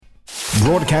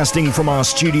Broadcasting from our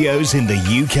studios in the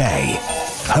UK.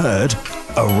 Heard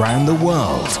around the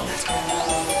world.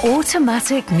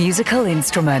 Automatic musical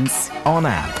instruments. On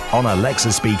app, on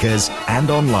Alexa speakers,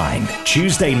 and online.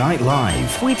 Tuesday Night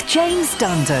Live. With James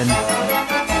Dundon.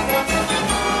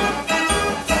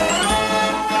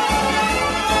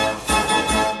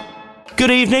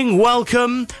 Good evening,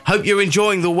 welcome. Hope you're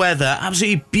enjoying the weather.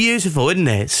 Absolutely beautiful, isn't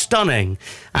it? Stunning.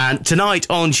 And tonight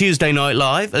on Tuesday Night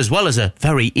Live, as well as a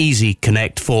very easy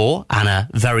Connect 4 and a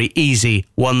very easy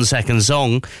 1 second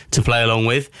song to play along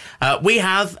with, we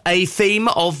have a theme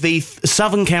of the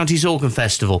Southern Counties Organ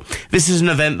Festival. This is an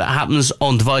event that happens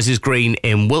on Devizes Green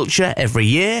in Wiltshire every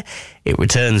year. It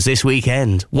returns this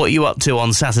weekend. What are you up to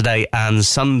on Saturday and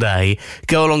Sunday?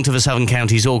 Go along to the Southern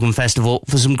Counties Organ Festival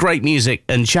for some great music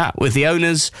and chat with the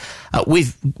owners.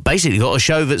 We've basically got a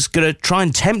show that's going to try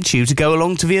and tempt you to go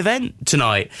along to the event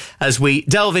tonight as we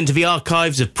delve into the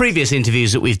archives of previous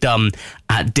interviews that we've done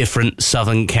at different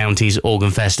Southern Counties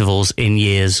Organ Festivals in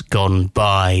years gone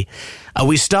by.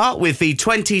 We start with the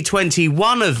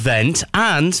 2021 event,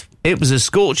 and it was a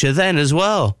scorcher then as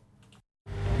well.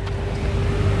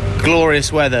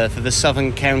 Glorious weather for the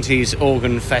Southern Counties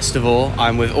Organ Festival.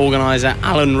 I'm with organiser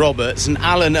Alan Roberts. And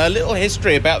Alan, a little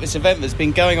history about this event that's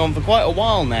been going on for quite a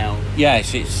while now.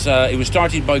 Yes, it was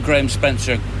started by Graham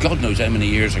Spencer, God knows how many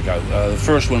years ago. The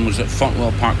first one was at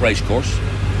Fontwell Park Racecourse.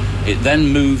 It then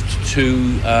moved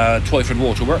to Twyford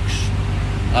Waterworks.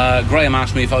 Graham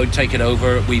asked me if I would take it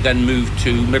over. We then moved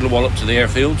to Middlewallop to the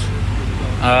airfield.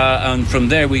 And from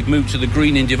there we've moved to the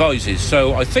Green in Devizes.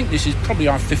 So I think this is probably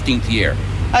our 15th year.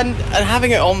 And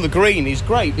having it on the green is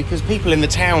great because people in the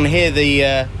town hear the,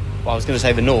 I was going to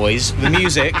say the noise, the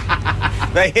music.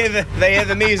 They hear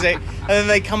the music, and then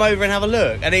they come over and have a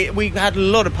look. And we had a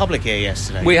lot of public here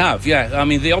yesterday. We have, yeah. I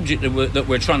mean, the object that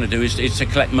we're trying to do is to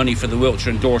collect money for the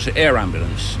Wiltshire and Dorset Air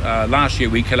Ambulance. Last year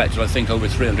we collected, I think, over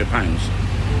 £300.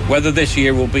 Whether this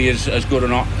year will be as good or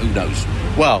not, who knows?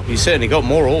 Well, you certainly got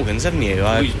more organs, haven't you?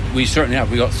 We certainly have.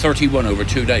 We got 31 over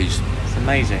 2 days. It's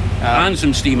amazing. And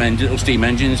some little steam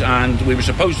engines, and we were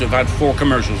supposed to have had 4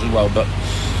 commercials as well, but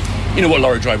you know what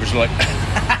lorry drivers are like.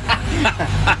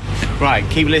 Right,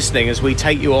 keep listening as we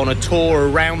take you on a tour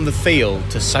around the field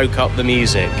to soak up the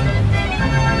music.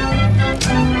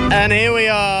 And here we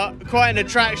are, quite an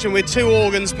attraction with 2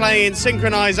 organs playing in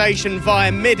synchronisation via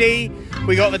MIDI.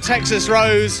 We got the Texas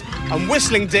Rose and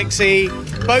Whistling Dixie,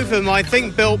 both of them I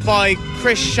think built by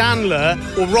Chris Chandler,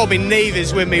 or Robin Neve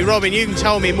is with me. Robin, you can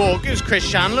tell me more. It was Chris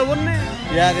Chandler, wasn't it?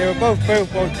 Yeah, they were both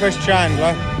built by Chris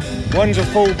Chandler. One's a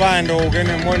full band organ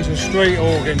and one's a street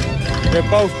organ. They're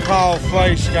both Carl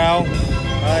Frey scale,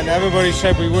 and everybody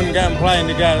said we wouldn't get them playing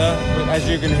together, but as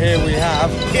you can hear we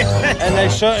have. And they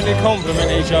certainly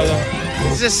complement each other.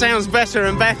 It just sounds better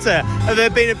and better. Have there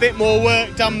been a bit more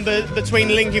work done between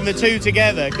linking the two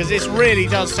together? Because this really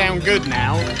does sound good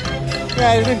now.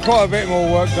 Yeah, there's been quite a bit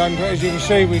more work done, but as you can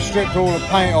see, we stripped all the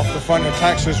paint off the front of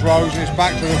Texas Rose and it's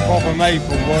back to the proper maple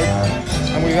wood.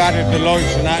 And we've added the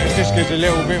lights and that. It just gives a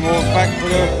little bit more effect for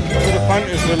the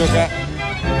punters to look at.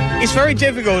 It's very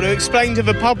difficult to explain to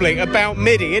the public about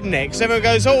MIDI, isn't it? Because everyone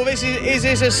goes, oh, is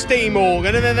this a steam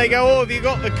organ? And then they go, oh, have you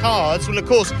got the cards? Well, of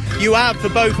course, you have for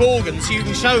both organs, so you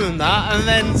can show them that and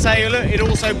then say, look, it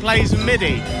also plays with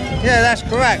MIDI. Yeah, that's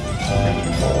correct.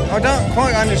 I don't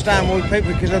quite understand why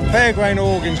people, because the fairgrain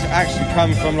organs actually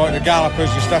come from like the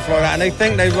gallopers and stuff like that, and they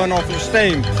think they run off of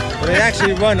steam, but they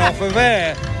actually run off of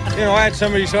air. You know, I had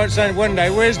somebody start saying one day,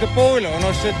 where's the boiler? And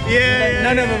I said,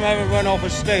 none of them ever run off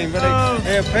of steam, but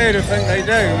they appear to think they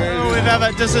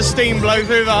do. Does the steam blow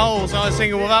through the holes? I was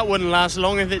thinking, well, that wouldn't last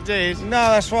long if it did. No,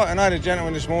 that's right. And I had a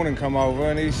gentleman this morning come over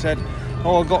and he said,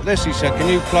 oh, I got this. He said, can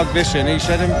you plug this in? He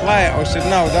said, and play it. I said,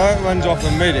 no, it runs off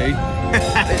of MIDI.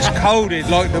 It's coded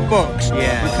like the books.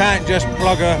 Yeah. You can't just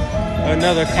plug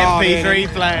another card MP3 in.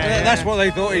 player. That's what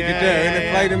they thought he could do, and they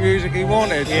play the music he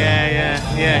wanted.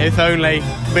 Yeah, if only.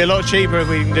 It'd be a lot cheaper if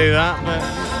we can do that, but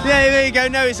yeah, there you go.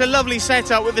 No, it's a lovely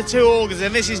setup with the 2 organs,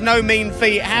 and this is no mean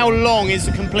feat. How long is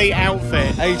the complete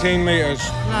outfit? 18 metres.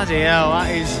 Bloody hell,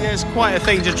 it's quite a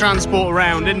thing to transport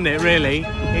around, isn't it, really?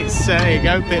 It's, there you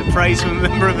go, bit of praise from a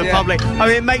member of the public. I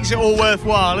mean, it makes it all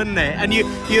worthwhile, isn't it? And you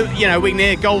know, we can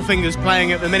hear Goldfinger's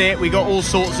playing at the minute. We got all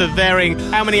sorts of varying.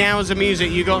 How many hours of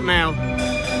music you got now?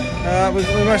 We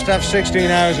must have 16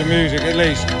 hours of music at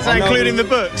least. Is that including the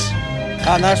books?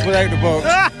 And that's without the books.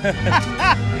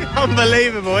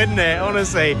 Unbelievable, isn't it?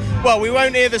 Honestly. Well, we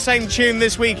won't hear the same tune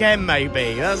this weekend,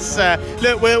 maybe. That's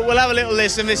look, we'll have a little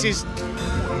listen. This is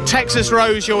Texas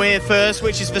Rose you'll hear first,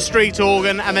 which is the street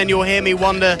organ, and then you'll hear me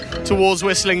wander towards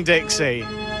Whistling Dixie.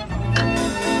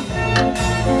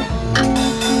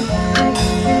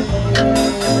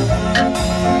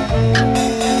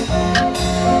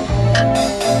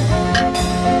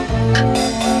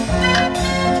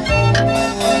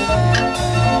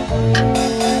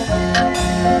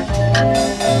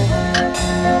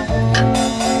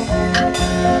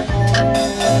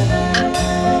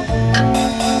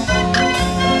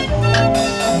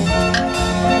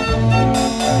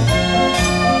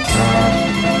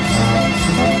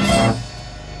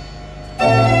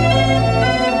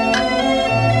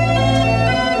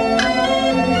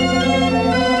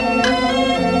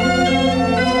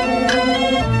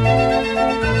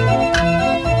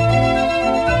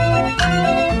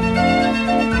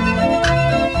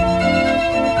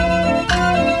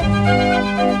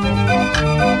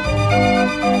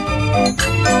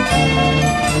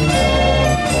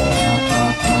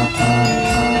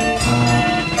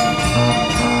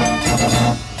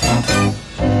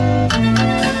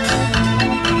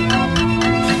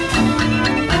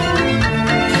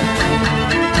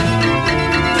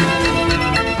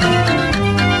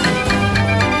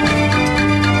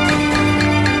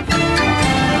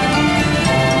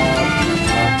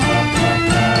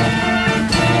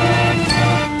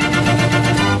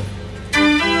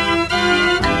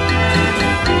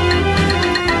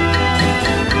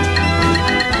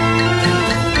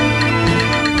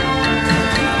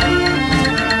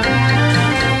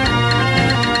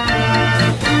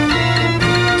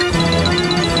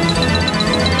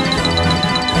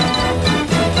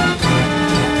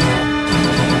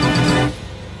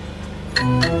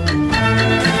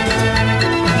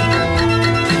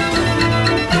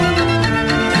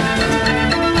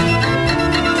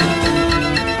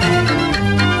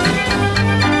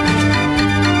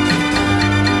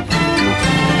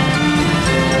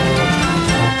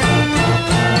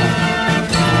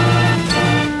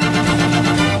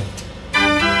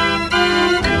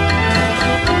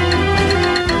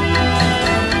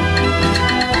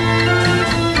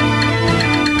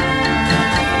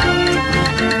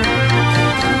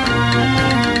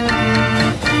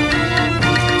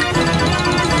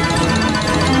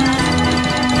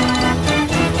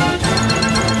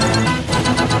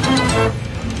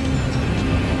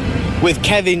 With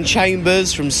Kevin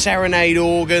Chambers from Serenade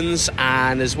Organs,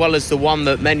 and as well as the one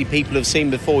that many people have seen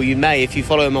before. You may, if you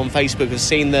follow him on Facebook, have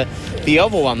seen the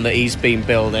other one that he's been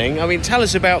building. I mean, tell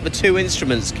us about the two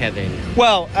instruments, Kevin.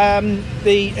 Well,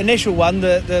 the initial one,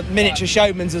 the miniature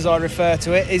showman's as I refer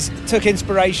to it, took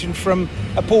inspiration from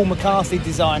a Paul McCarthy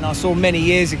design I saw many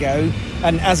years ago,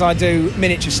 and as I do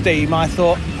miniature steam, I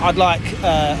thought I'd like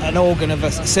an organ of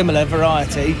a similar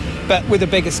variety but with a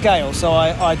bigger scale, so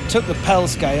I took the Pell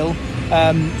scale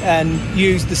and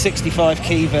used the 65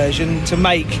 key version to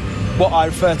make what I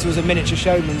refer to as a miniature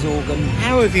showman's organ.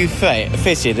 How have you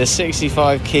fitted a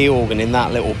 65 key organ in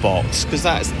that little box? Because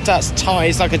that's tight,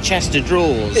 it's like a chest of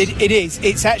drawers. It is.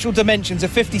 Its actual dimensions are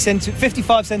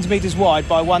 55 centimetres wide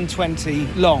by 120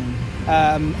 long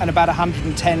and about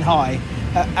 110 high.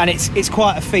 And it's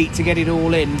quite a feat to get it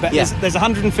all in, but there's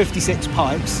 156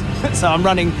 pipes, so I'm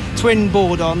running twin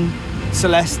bourdon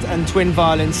Celeste and twin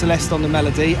violin Celeste on the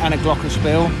melody and a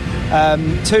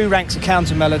glockenspiel, 2 ranks of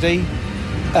counter melody,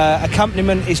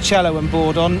 accompaniment is cello and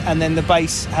bourdon, and then the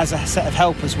bass has a set of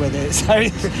helpers with it, so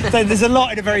there's a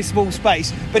lot in a very small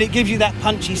space, but it gives you that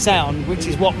punchy sound, which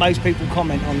is what most people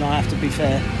comment on, I have to be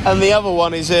fair. And the other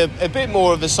one is a bit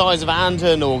more of the size of a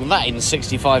hand-turned organ. That in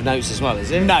 65 notes as well,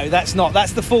 is it? No, that's not.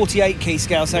 That's the 48 key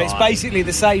scale, so It's basically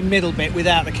the same middle bit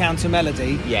without the counter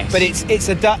melody. Yes. But it's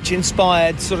a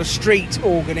Dutch-inspired sort of street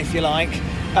organ, if you like,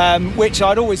 which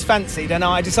I'd always fancied, and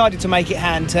I decided to make it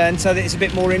hand-turned so that it's a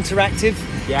bit more interactive.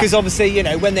 Because obviously, you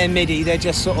know, when they're MIDI, they're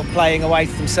just sort of playing away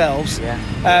to themselves.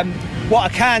 What I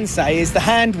can say is the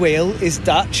hand wheel is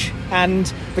Dutch,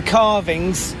 and the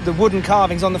carvings, the wooden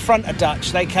carvings on the front are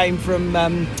Dutch. They came from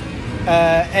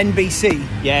NBC.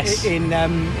 Yes.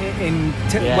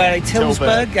 Where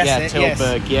Tilburg. That's it.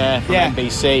 Tilburg. Yes. From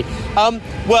NBC.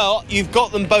 Well, you've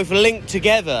got them both linked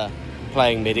together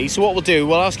playing MIDI. So what we'll do,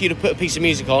 we'll ask you to put a piece of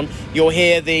music on. You'll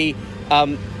hear the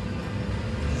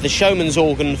showman's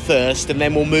organ first, and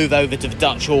then we'll move over to the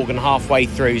Dutch organ halfway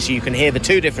through, so you can hear the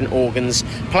two different organs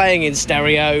playing in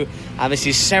stereo. And this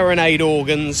is Serenade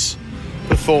Organs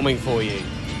performing for you.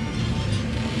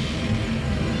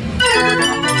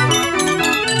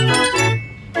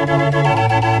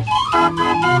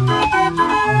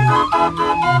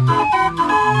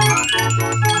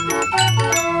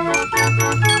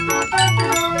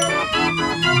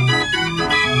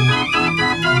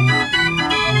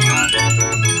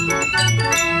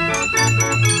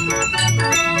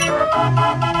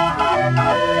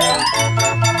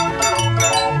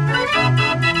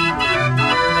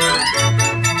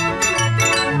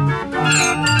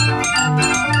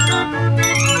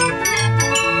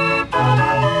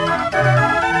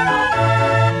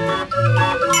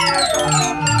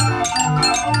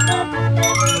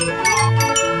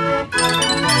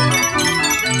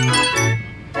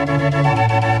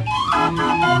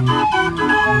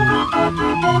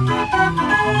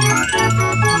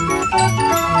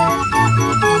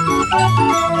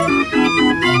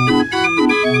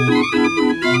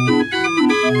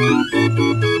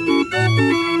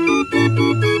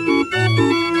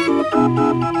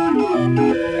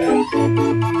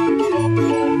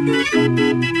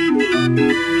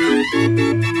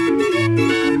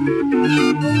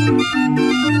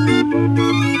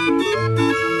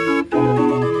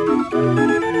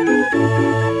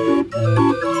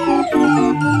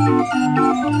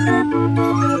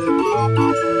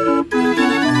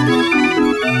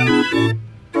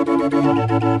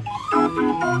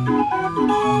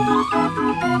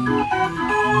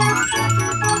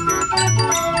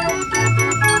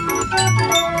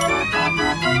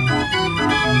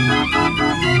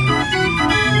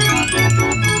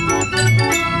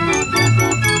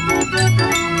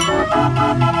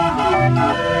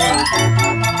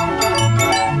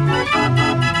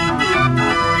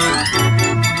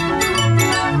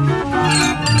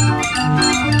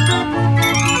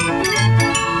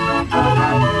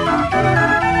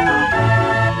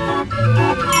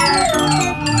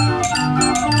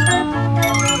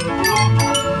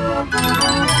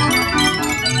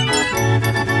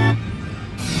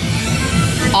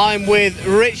 I'm with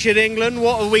Richard England.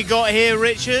 What have we got here,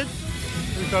 Richard?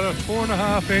 We've got a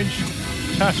 4.5-inch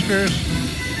Tasker's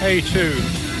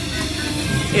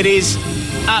A2. It is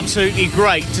absolutely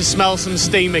great to smell some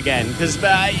steam again, because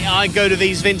I go to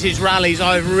these vintage rallies,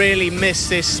 I've really missed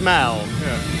this smell.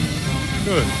 Yeah,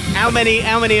 good. How many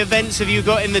events have you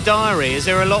got in the diary? Is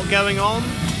there a lot going on?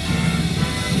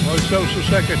 My social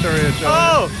secretary is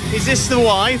is this the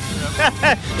wife?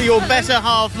 Yeah. Your better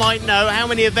half might know. How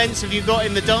many events have you got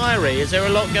in the diary? Is there a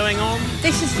lot going on?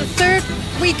 This is the third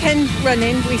weekend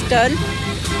running we've done.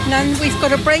 And then we've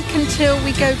got a break until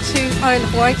we go to Isle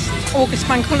of Wight, August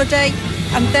bank holiday,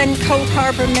 and then Cold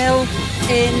Harbour Mill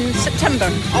in September.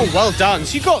 Oh, well done.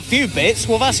 So you've got a few bits.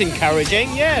 Well, that's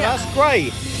encouraging. Yeah, that's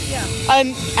great. Yeah.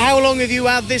 And how long have you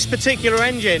had this particular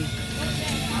engine?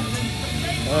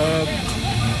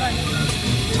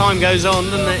 Time goes on,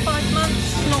 doesn't it? 5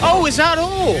 months. Oh, is that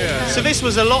all? Yeah. So this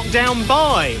was a lockdown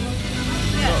buy?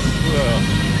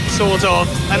 Yes. Sort of.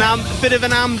 A bit of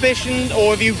an ambition,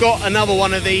 or have you got another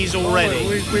one of these already?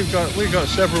 We've got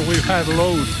several. We've had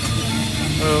loads.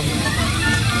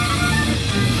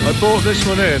 I bought this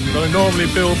one in. I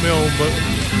normally build my own, but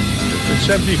in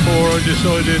 '74 I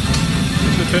decided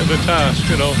it's a bit of a task,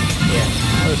 you know.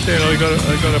 Yeah. I was saying I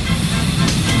got a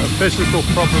physical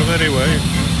problem anyway.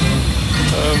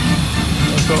 I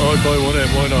thought I'd buy one in.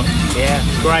 Why not? Yeah,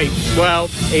 great. Well,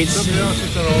 it's... Somebody else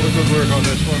has done all the good work on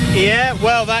this one. Yeah,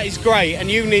 well, that is great,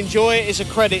 and you can enjoy it. It's a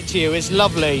credit to you. It's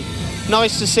lovely.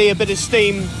 Nice to see a bit of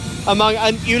steam among...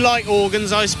 And you like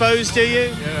organs, I suppose, do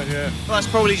you? Yeah. Well, that's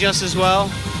probably just as well.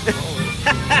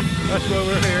 That's why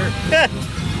we're here.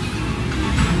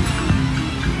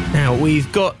 Now, we've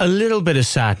got a little bit of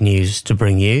sad news to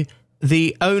bring you.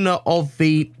 The owner of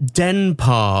the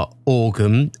Denpar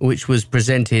organ, which was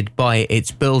presented by its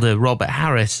builder, Robert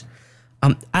Harris,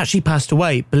 actually passed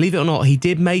away. Believe it or not, he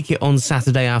did make it on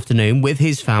Saturday afternoon with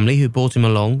his family, who brought him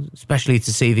along, especially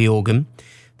to see the organ.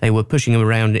 They were pushing him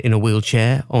around in a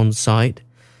wheelchair on site.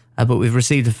 But we've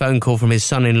received a phone call from his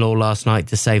son-in-law last night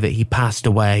to say that he passed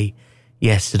away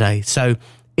yesterday. So,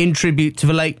 in tribute to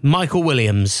the late Michael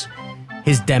Williams,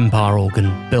 his Denpar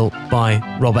organ, built by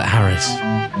Robert Harris.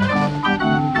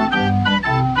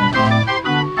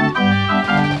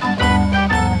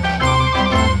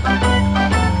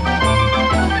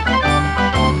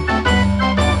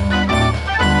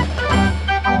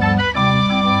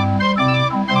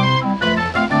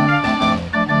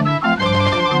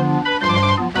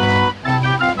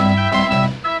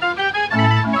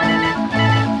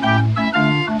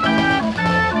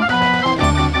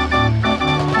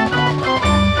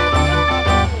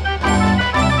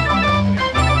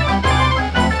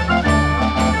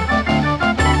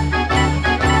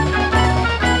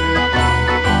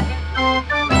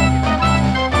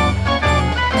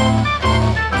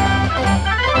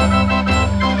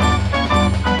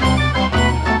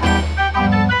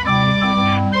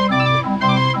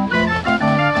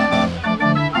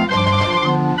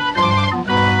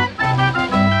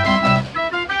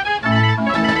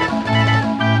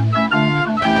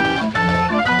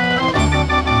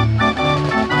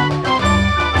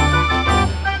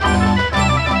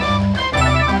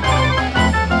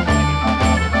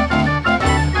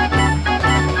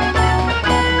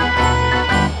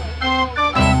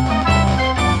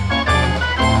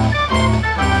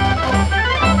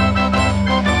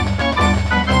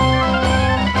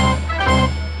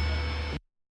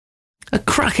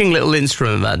 Little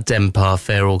instrument, that Denpar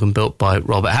fair organ built by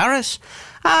Robert Harris.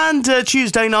 And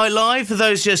Tuesday Night Live, for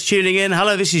those just tuning in,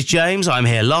 hello, this is James. I'm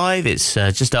here live. It's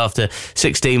just after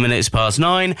 16 minutes past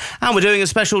 9, and we're doing a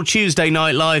special Tuesday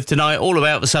Night Live tonight, all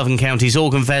about the Southern Counties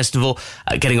Organ Festival,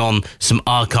 getting on some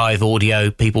archive audio,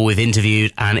 people we've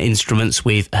interviewed and instruments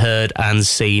we've heard and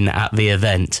seen at the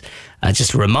event.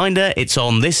 Just a reminder, it's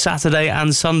on this Saturday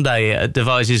and Sunday at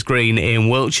Devizes Green in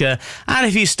Wiltshire. And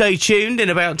if you stay tuned,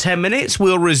 in about 10 minutes,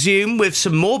 we'll resume with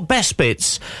some more best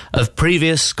bits of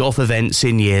previous Scoff events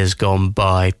in years gone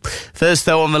by. First,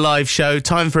 though, on the live show,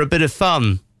 time for a bit of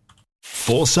fun.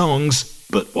 4 songs,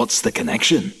 but what's the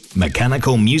connection?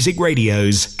 Mechanical Music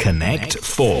Radio's Connect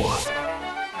 4.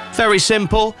 Very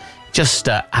simple. Just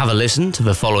have a listen to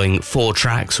the following 4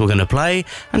 tracks we're going to play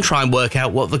and try and work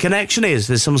out what the connection is.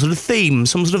 There's some sort of theme,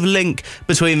 some sort of link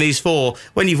between these 4.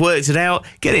 When you've worked it out,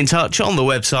 get in touch on the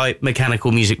website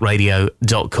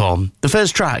mechanicalmusicradio.com. The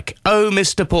first track, Oh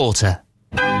Mr. Porter.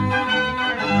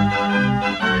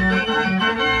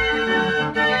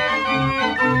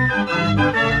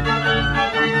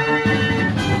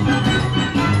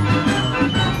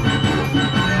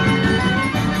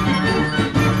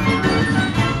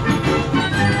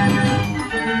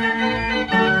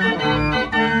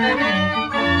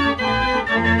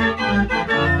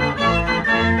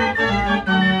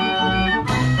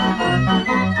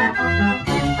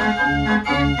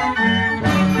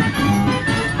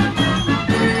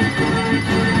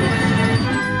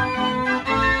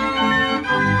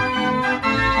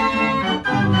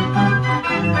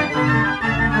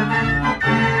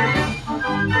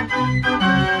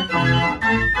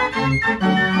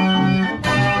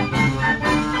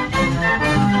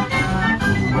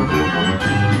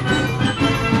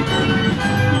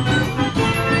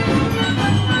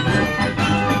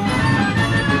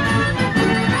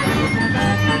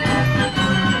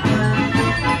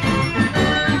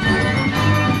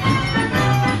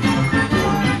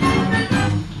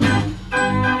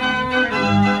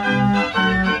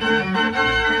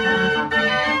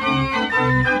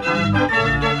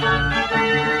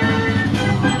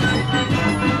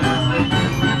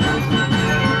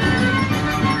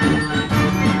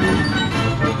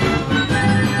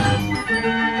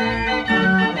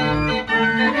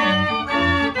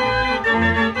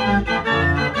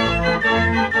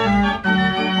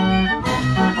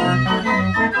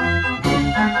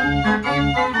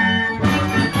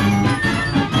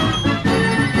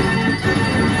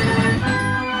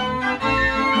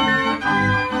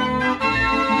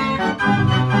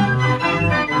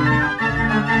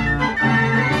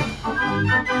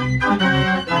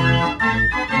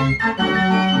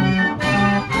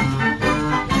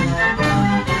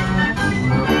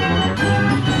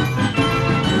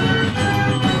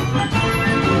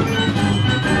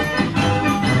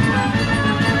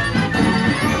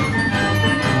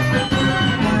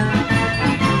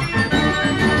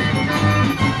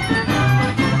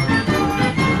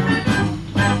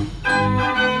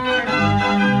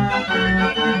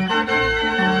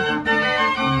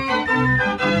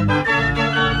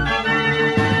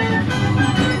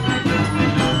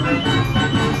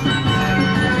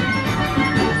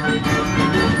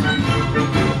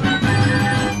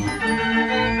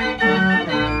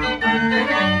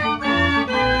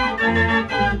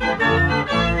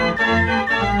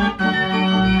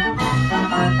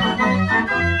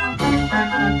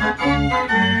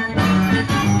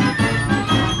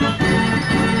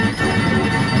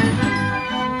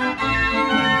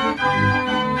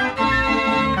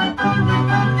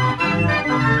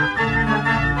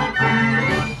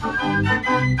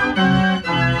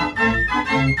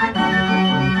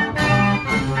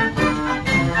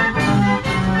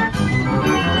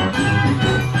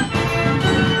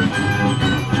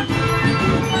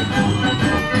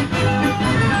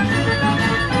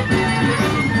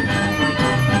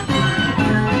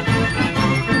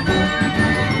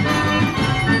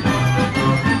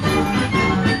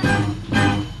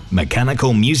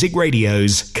 Mechanical Music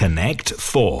Radio's Connect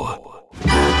 4.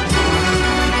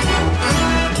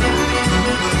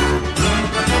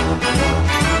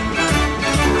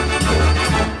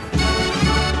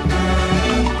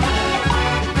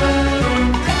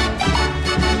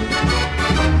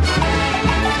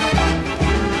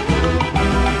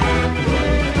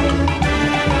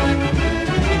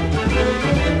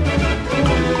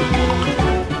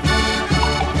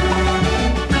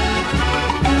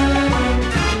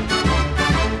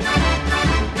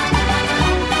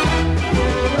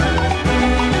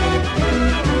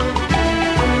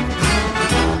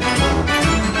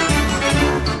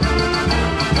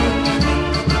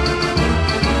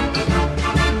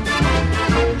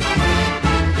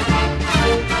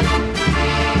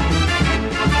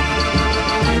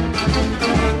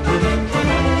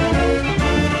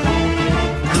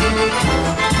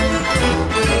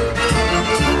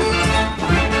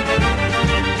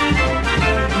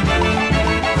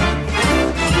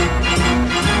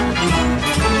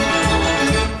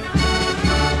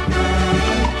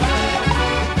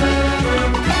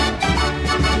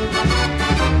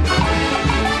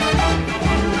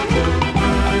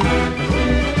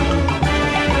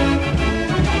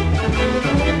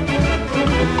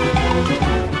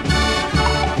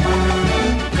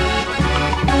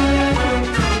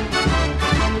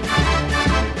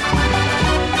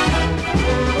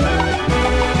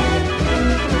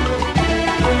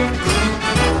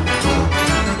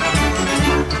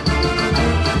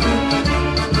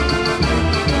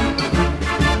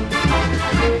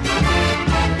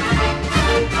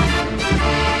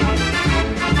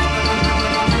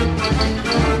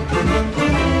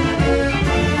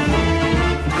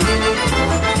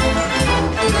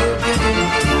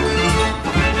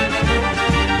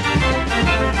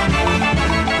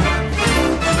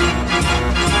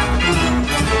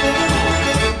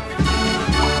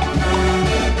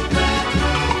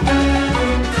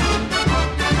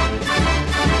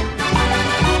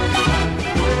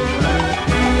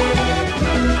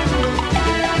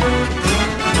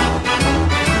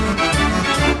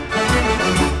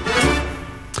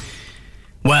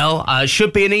 Well,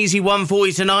 should be an easy one for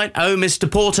you tonight. Oh,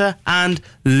 Mr. Porter and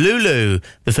Lulu,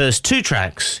 the first two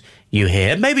tracks you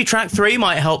hear. Maybe track 3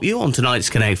 might help you on tonight's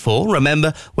Connect 4.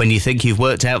 Remember, when you think you've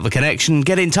worked out the connection,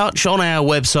 get in touch on our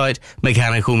website,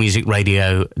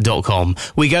 mechanicalmusicradio.com.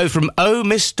 We go from Oh,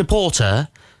 Mr. Porter,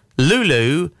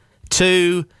 Lulu,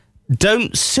 to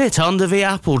Don't Sit Under the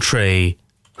Apple Tree.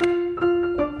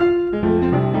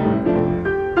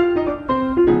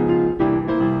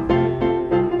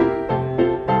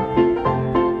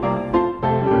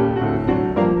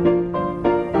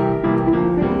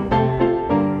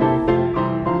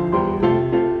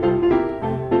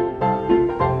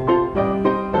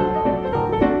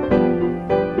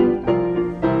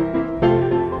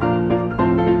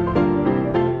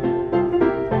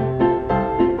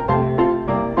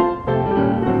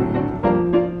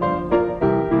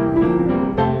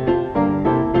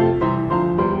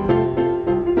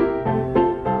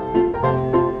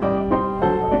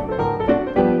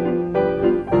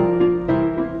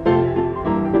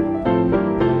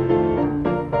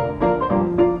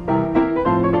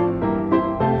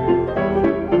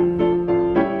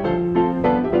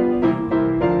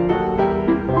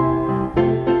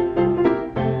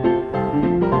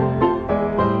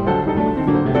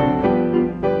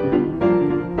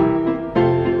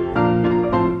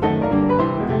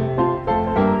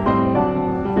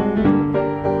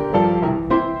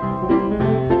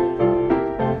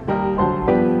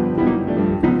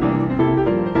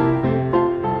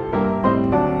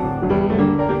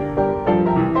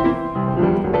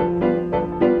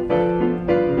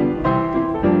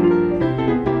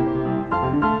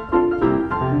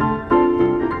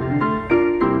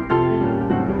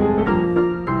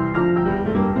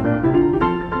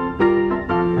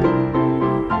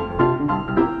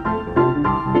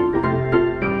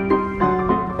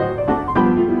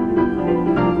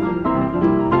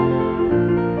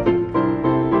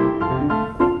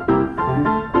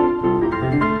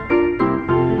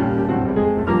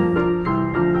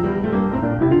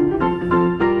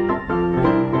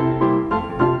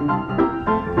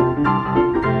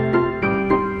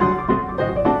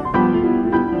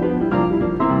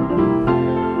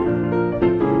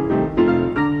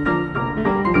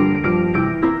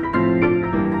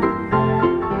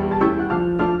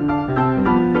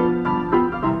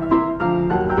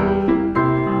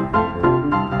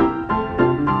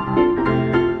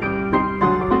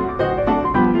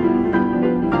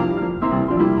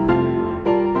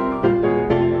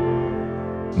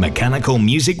 Mechanical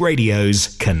Music Radio's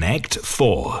Connect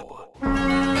 4.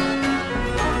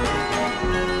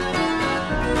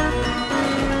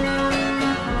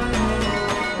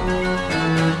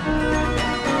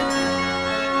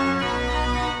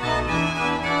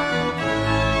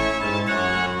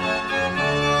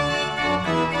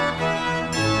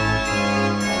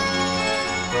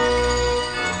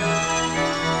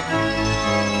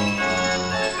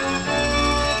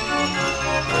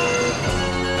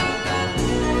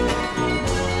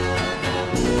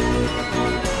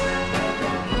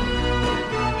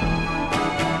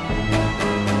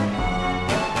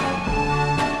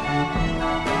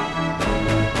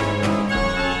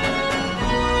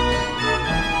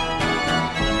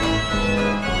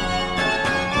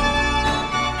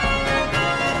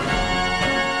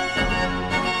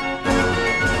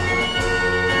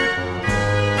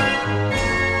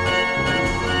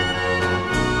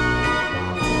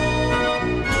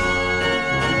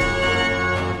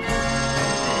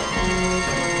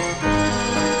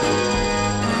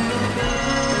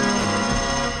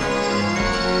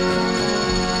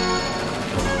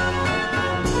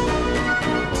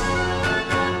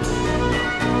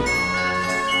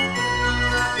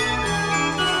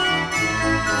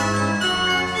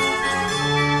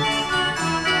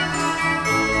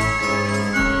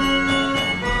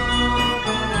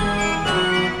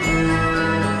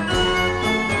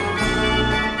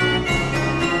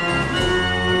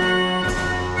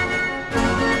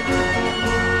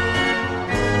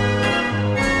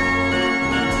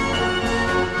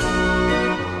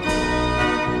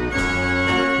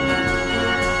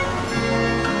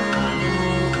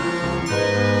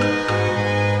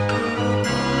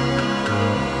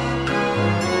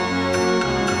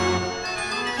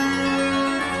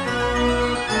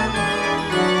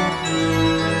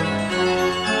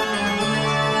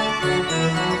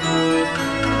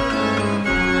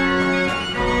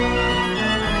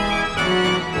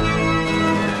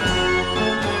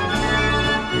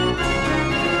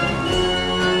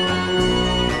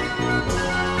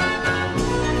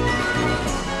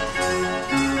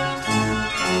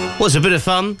 Well, it's a bit of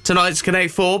fun. Tonight's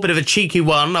Connect 4, bit of a cheeky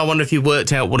one. I wonder if you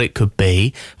worked out what it could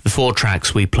be. The 4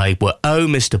 tracks we played were Oh,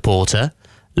 Mr. Porter,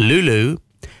 Lulu,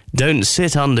 Don't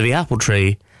Sit Under the Apple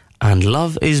Tree, and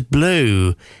Love is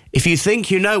Blue. If you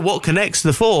think you know what connects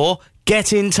the 4,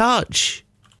 get in touch.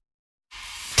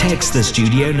 Text the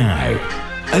studio now.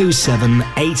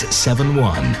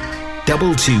 07871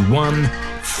 221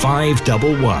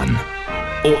 511.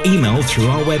 Or email through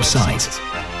our website,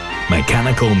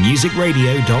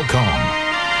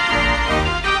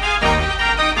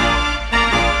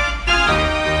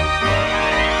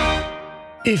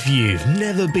 mechanicalmusicradio.com. If you've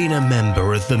never been a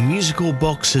member of the Musical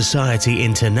Box Society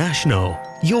International,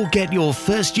 you'll get your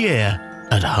first year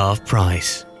at half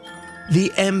price. The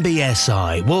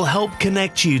MBSI will help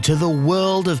connect you to the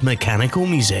world of mechanical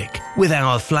music with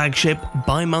our flagship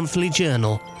bi-monthly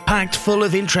journal, packed full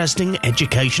of interesting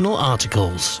educational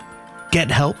articles.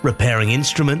 Get help repairing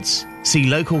instruments, see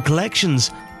local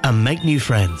collections, and make new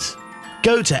friends.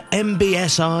 Go to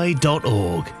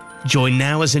mbsi.org. Join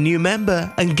now as a new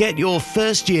member and get your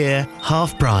first year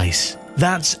half price.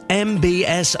 That's mbsi.org.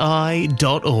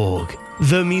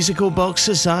 The Musical Box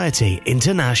Society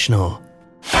International.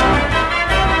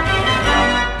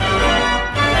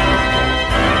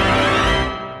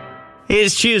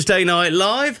 It's Tuesday Night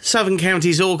Live. Southern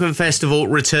Counties Organ Festival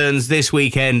returns this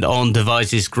weekend on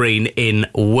Devizes Green in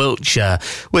Wiltshire.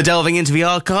 We're delving into the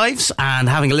archives and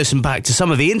having a listen back to some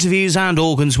of the interviews and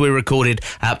organs we recorded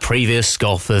at previous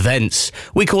SCOF events.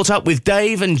 We caught up with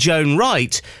Dave and Joan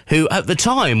Wright, who at the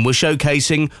time were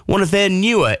showcasing one of their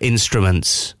newer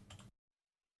instruments.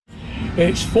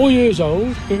 It's 4 years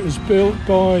old. It was built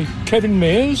by Kevin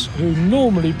Mears, who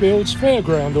normally builds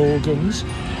fairground organs.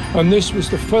 And this was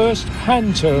the first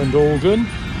hand-turned organ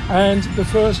and the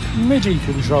first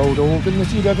MIDI-controlled organ that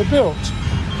he'd ever built.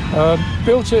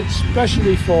 Built it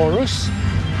specially for us,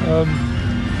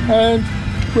 and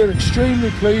we're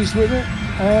extremely pleased with it,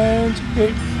 and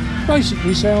it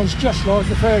basically sounds just like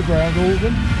a fairground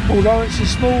organ, although it's a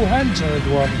small hand-turned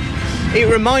one. It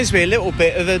reminds me a little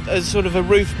bit of a sort of a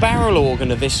roof barrel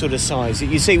organ of this sort of size that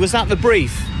you see. Was that the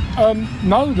brief?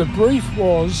 No, the brief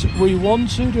was we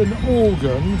wanted an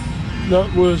organ that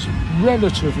was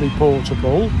relatively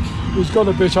portable. It's got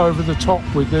a bit over the top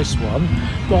with this one,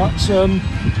 but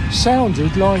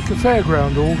sounded like a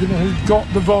fairground organ. It got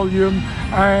the volume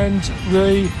and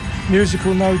the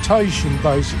musical notation,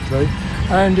 basically,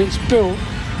 and it's built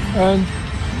and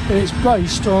it's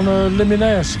based on a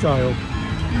liminaire scale.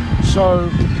 So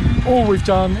all we've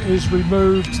done is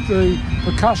removed the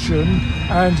percussion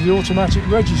and the automatic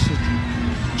register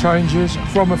changes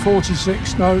from a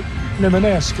 46-note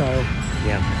liminaire scale.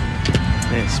 Yeah,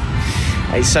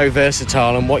 it's so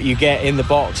versatile, and what you get in the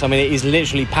box, I mean, it is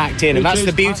literally packed in, and that's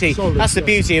the beauty. That's the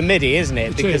beauty of MIDI, isn't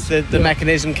it? Because the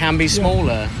mechanism can be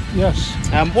smaller. Yes.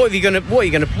 What are you going to play?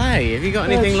 Have you got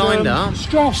anything lined up?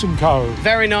 Strauss & Co.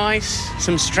 Very nice.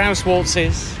 Some Strauss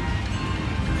waltzes.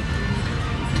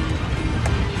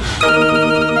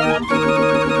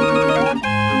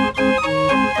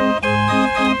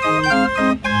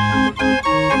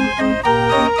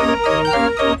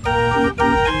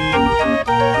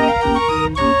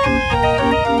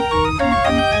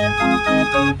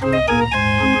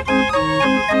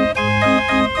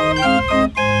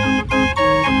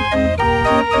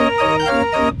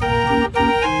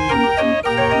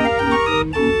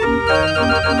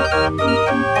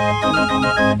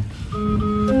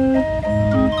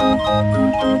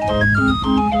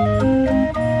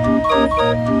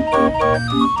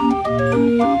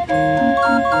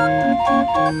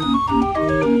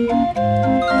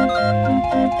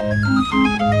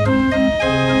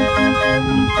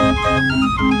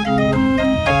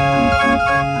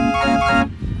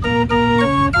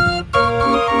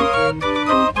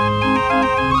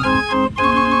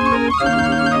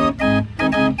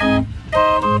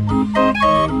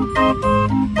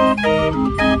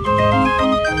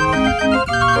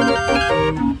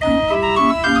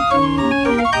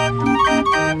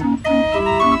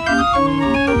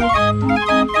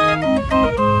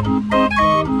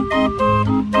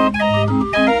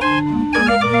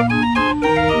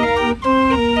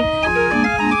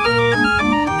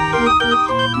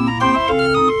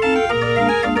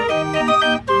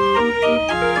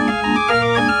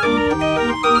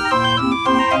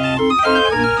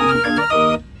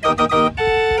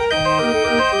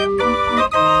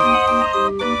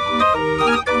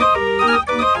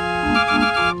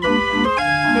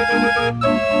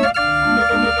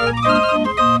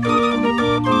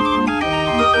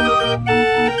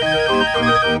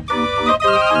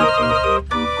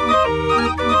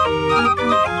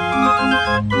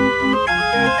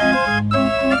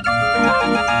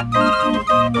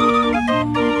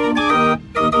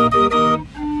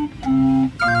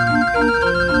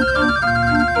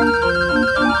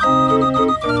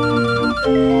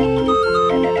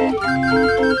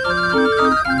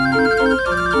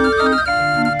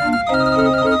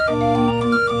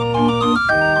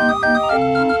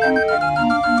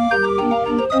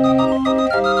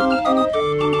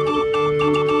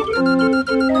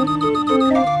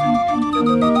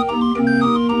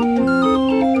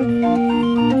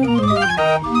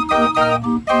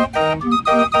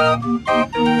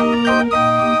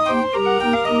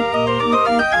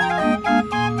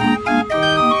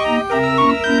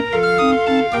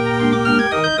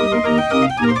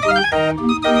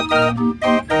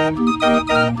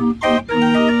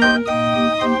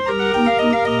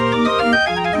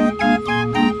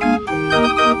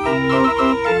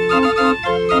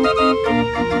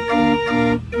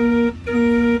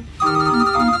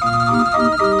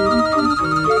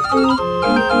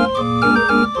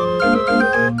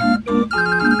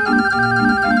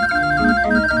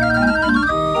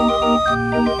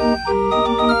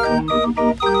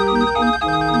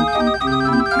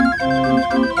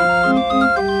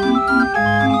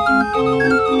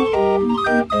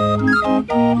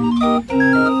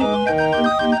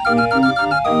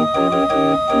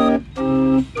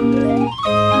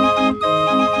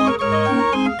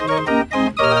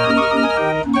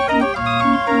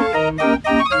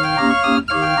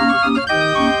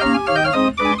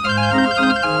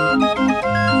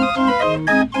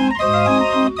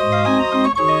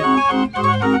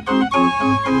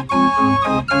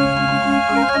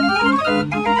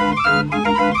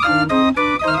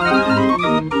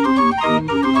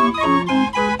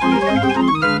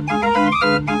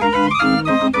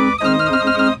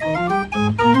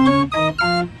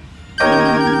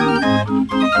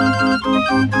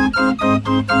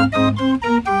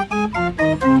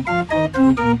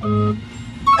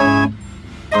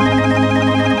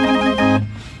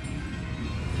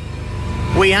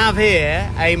 We have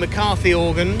here a McCarthy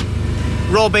organ.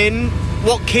 Robin,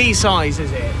 what key size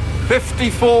is it?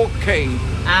 54 key.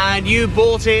 And you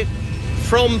bought it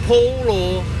from Paul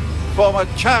or? From a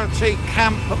charity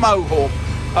camp Mohawk,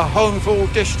 a home for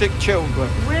autistic children.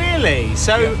 Really?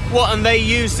 So yeah. What, and they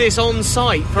use this on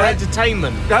site for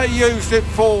entertainment? They used it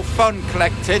for fun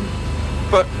collecting,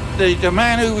 but the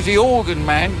man who was the organ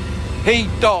man, he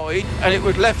died and it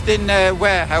was left in their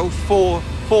warehouse for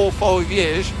 4 or 5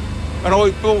 years, and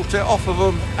I bought it off of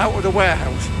them out of the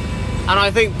warehouse. And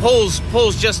I think Paul's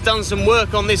just done some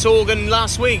work on this organ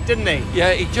last week, didn't he?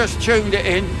 Yeah, he just tuned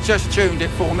it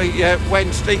for me,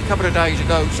 Wednesday, a couple of days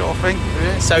ago, sort of thing.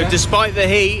 Yeah. So despite the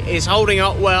heat, it's holding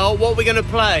up well. What are we going to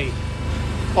play?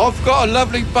 I've got a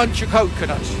lovely bunch of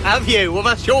coconuts. Have you? Well,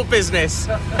 that's your business.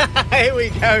 Here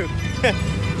we go.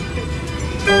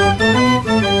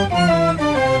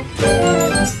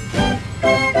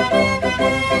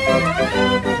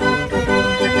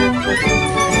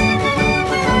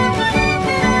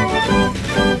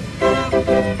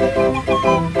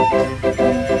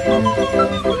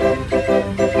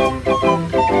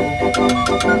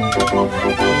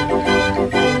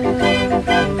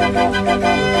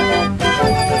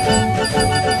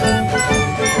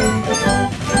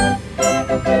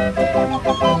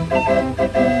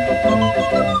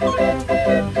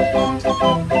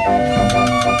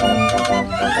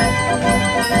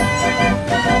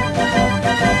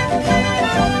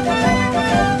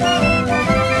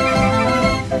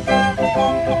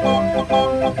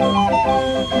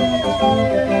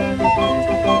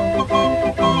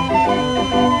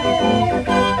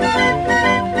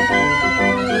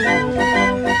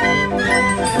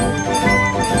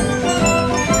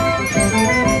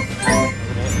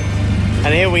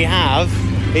 And here we have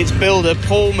its builder,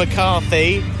 Paul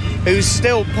McCarthy, who's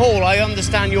still... Paul, I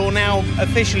understand you're now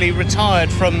officially retired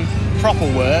from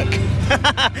proper work,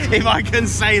 if I can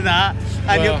say that,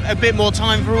 and you're a bit more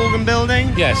time for organ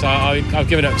building? Yes, I've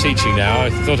given up teaching now. I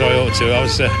thought I ought to. I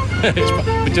was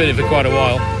been doing it for quite a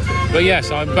while. But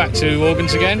yes, I'm back to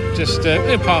organs again, just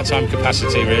in a part-time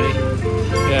capacity, really.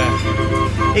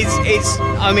 Yeah. It's.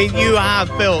 I mean, you have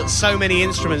built so many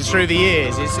instruments through the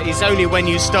years. It's only when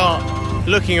you start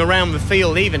looking around the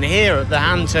field, even here at the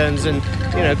hand turns and,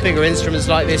 you know, bigger instruments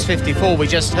like this 54 we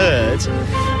just heard.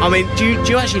 I mean, do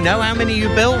you actually know how many you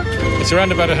built? It's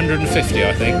around about 150,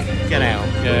 I think. Get out.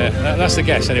 Yeah, that's the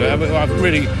guess anyway. I've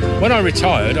really, when I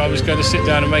retired, I was going to sit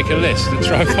down and make a list and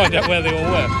try and find out where they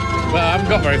all were. Well, I haven't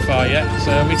got very far yet,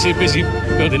 so I'm too busy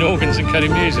building organs and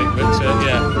cutting music, but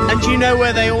yeah. And do you know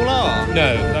where they all are?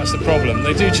 No, that's the problem.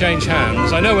 They do change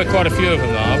hands. I know where quite a few of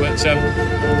them are, but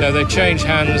no, they change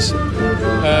hands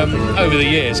over the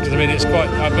years, because I mean, it's quite...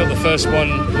 I built the first one,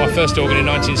 my first organ in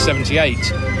 1978,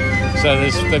 so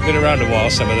they've been around a while,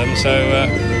 some of them, so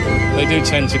they do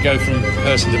tend to go from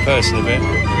person to person a bit.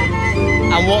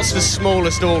 And what's the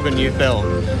smallest organ you've built?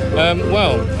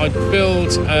 Well, I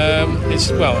built a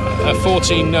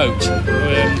 14-note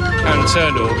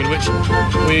hand-turned organ, which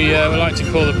we like to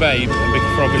call the Babe,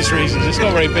 for obvious reasons. It's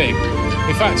not very big.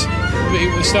 In fact,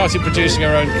 we started producing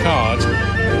our own card,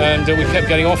 and we kept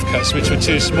getting offcuts, which were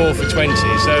too small for 20.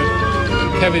 So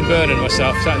Kevin Byrne and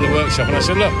myself sat in the workshop, and I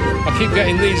said, look, I keep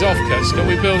getting these offcuts, can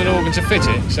we build an organ to fit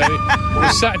it? So we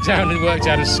sat down and worked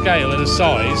out a scale and a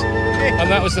size, and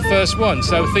that was the first one.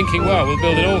 So thinking, well, we'll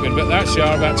build an organ, but there actually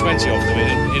are about 20 of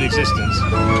them in existence.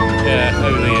 Yeah,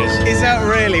 over the years. Is that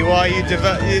really why you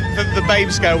the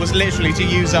Babe scale was literally to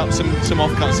use up some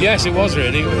offcuts? Yes, it was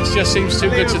really. It just seems too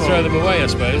good to throw them away, I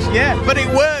suppose. Yeah, but it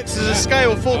works as a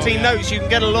scale. 14 notes, you can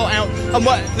get a lot out. And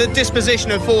what the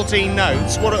disposition of 14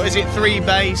 notes? What is it? 3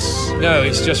 bass? No,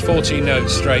 it's just 14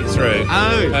 notes straight through.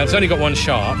 Oh, it's only got 1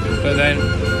 sharp, but then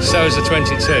so is the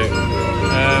 22.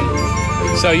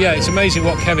 So yeah, it's amazing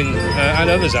what Kevin and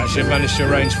others actually have managed to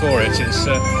arrange for it. It's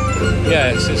quite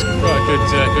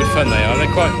good fun. They are.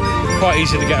 They're quite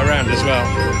easy to get around as well.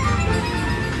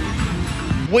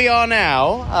 We are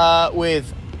now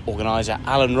with organiser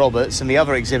Alan Roberts, and the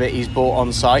other exhibit he's brought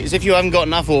on site. As if you haven't got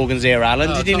enough organs here,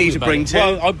 Alan. Did you need to bring two?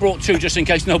 Well, I brought two just in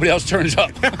case nobody else turns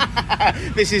up.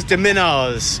 This is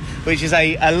Devizes, which is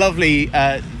a lovely...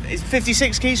 it's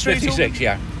 56 Key Street? 56,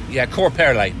 yeah. Yeah,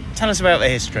 Corperle. Tell us about the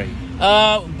history.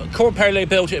 Corperle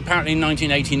built it apparently in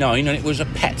 1989, and it was a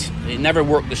pet. It never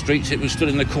worked the streets. It was stood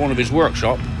in the corner of his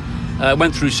workshop.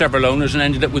 Went through several owners and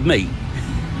ended up with me.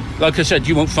 Like I said,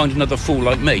 you won't find another fool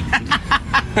like me.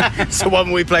 It's the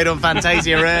one we played on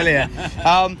Fantasia earlier.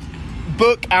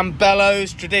 Book and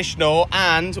bellows, traditional,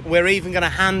 and we're even going to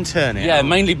hand turn it. Yeah,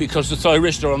 mainly because the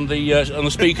thyristor on the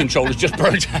speed controller just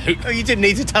burnt out. Oh, you didn't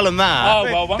need to tell them that.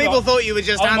 Oh, well, people thought you were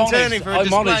just hand turning for a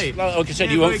display. Honest. Like I said,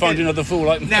 you won't find another fool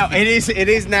like me. Now it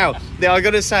is now. Now I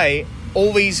got to say,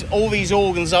 all these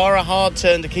organs are a hard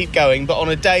turn to keep going, but on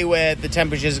a day where the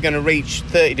temperatures are going to reach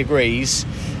 30 degrees,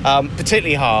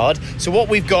 particularly hard. So what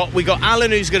we've got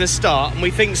Alan who's going to start, and we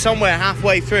think somewhere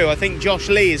halfway through, I think Josh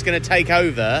Lee is going to take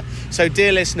over. So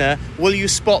dear listener, will you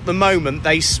spot the moment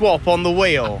they swap on the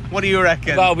wheel? What do you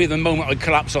reckon? That'll be the moment I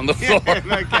collapse on the floor.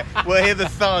 Okay, we'll hear the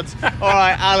thuds. All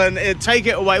right, Alan, take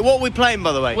it away. What are we playing,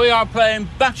 by the way? We are playing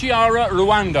Bachiara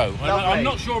Ruango. I'm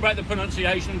not sure about the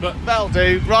pronunciation, but... That'll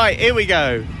do. Right, here we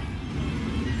go.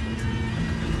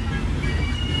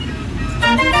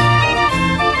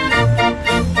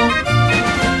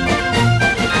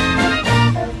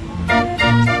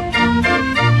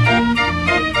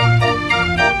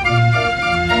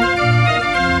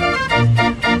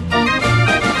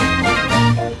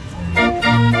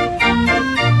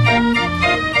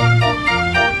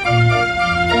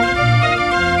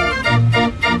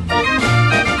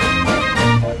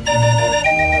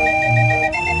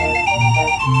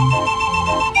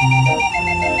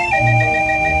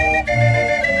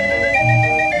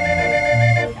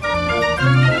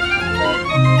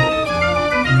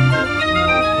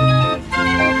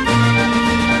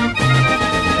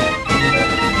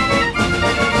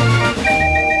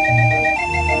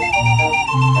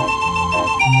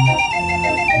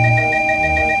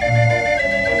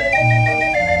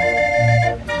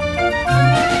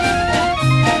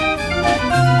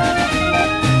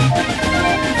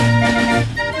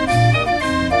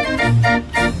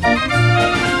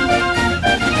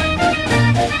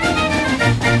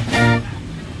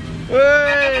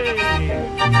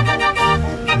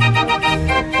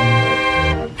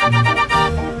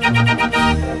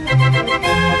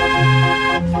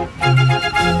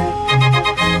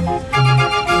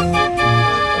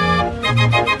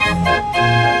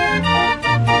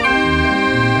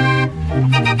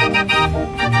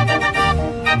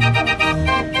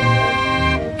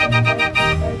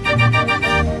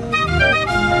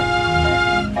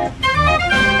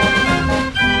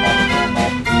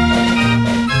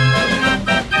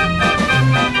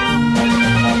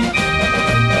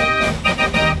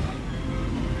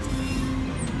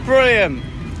 Brilliant.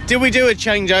 Did we do a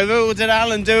changeover, or did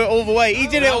Alan do it all the way? He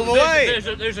did it all the way.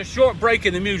 There's a short break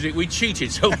in the music. We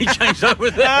cheated, so we changed over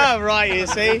there. Ah, right, you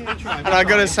see. And I've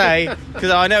got to say,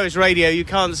 because I know it's radio, you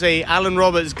can't see, Alan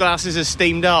Roberts' glasses are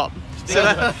steamed up. So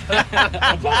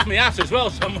I've lost my ass as well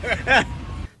somewhere.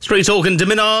 Street Talk and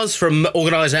Dominars from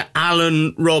organiser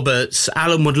Alan Roberts.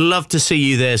 Alan would love to see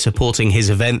you there supporting his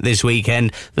event this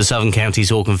weekend, the Southern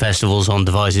Counties Organ Festivals on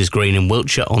Devizes Green in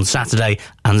Wiltshire on Saturday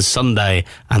and Sunday,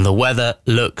 and the weather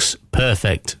looks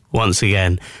perfect once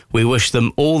again. We wish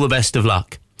them all the best of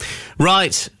luck.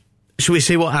 Right, shall we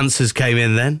see what answers came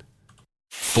in then?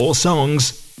 4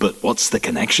 songs, but what's the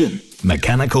connection?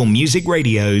 Mechanical Music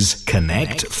Radio's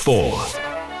Connect 4.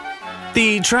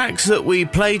 The tracks that we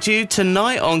played you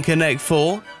tonight on Connect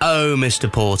 4, Oh Mr.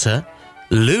 Porter,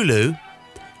 Lulu,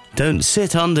 Don't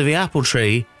Sit Under the Apple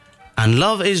Tree, and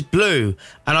Love is Blue.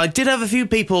 And I did have a few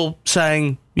people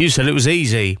saying, you said it was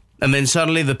easy, and then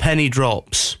suddenly the penny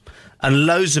drops, and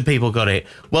loads of people got it.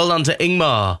 Well done to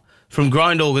Ingmar from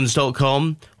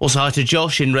grindorgans.com, also hi to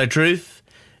Josh in Redruth.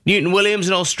 Newton Williams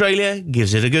in Australia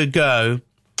gives it a good go.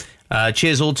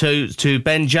 Cheers all to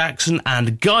Ben Jackson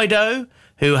and Guido,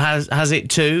 who has it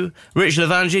too. Rich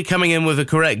Lavangi coming in with a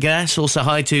correct guess. Also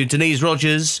hi to Denise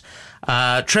Rogers,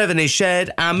 Trevor Nished,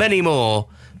 and many more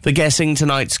for guessing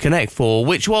tonight's Connect 4,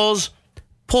 which was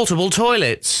portable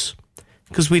toilets.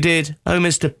 Because we did Oh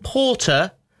Mr.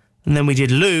 Porter, and then we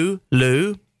did Lou.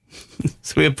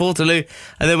 So we had Portaloo,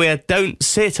 and then we had Don't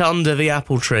Sit Under the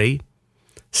Apple Tree.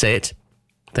 Sit.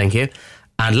 Thank you.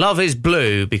 And Love is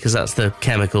Blue, because that's the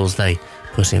chemicals they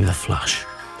put in the flush.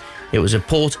 It was a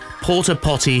porta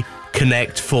potty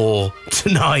Connect 4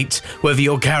 tonight. Whether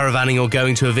you're caravanning or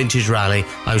going to a vintage rally,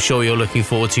 I'm sure you're looking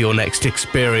forward to your next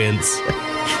experience.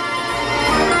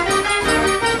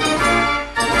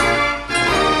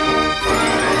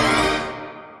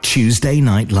 Tuesday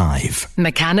Night Live.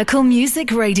 Mechanical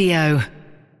Music Radio.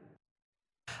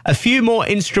 A few more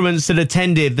instruments that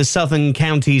attended the Southern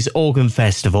Counties Organ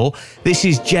Festival. This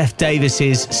is Jeff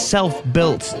Davis's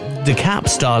self-built decap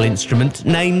style instrument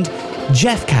named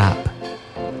Jeff Cap.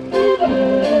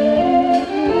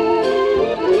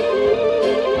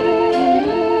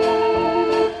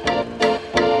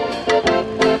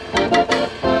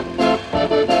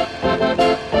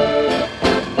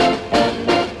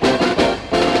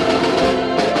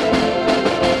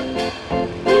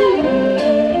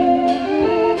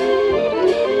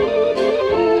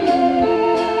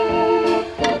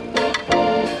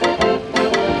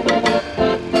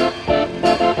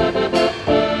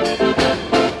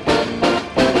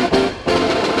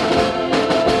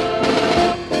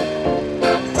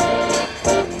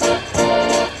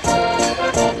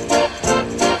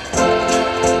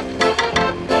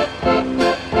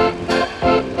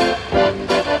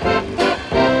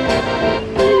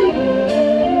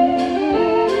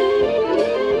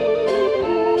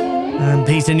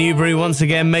 Newbury once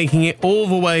again making it all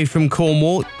the way from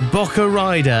Cornwall. Boca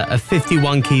Rider, a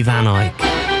 51-key Van Eyck.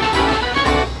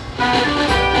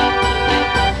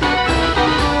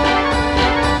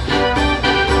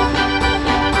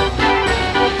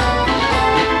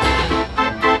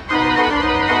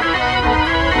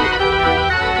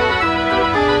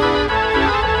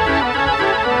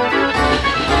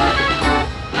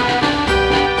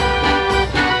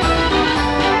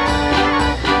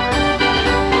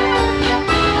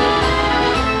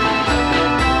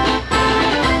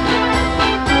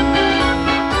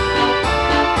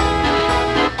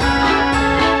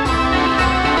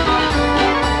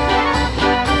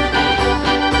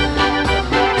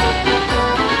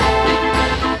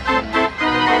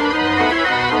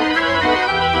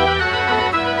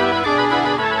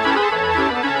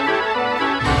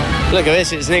 Look at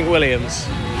this, it's Nick Williams.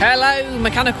 Hello,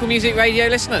 Mechanical Music Radio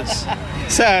listeners.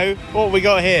 So, what have we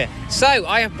got here? So,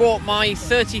 I have brought my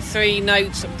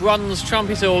 33-note bronze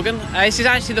trumpet organ. This is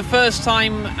actually the first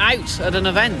time out at an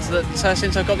event that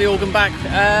since I got the organ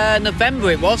back. November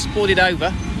it was, brought it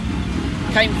over.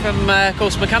 Came from, of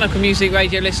course, Mechanical Music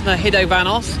Radio listener Hiddo Van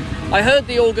Os. I heard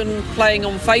the organ playing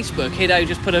on Facebook. Hiddo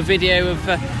just put a video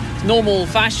of normal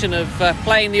fashion of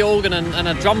playing the organ and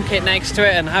a drum kit next to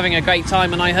it and having a great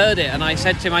time, and I heard it and I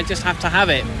said to him I just have to have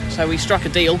it. So we struck a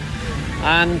deal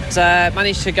and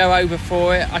managed to go over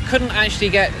for it. I couldn't actually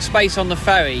get space on the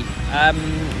ferry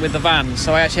with the van,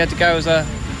 so I actually had to go as a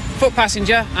foot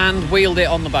passenger and wheeled it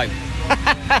on the boat.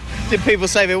 Did people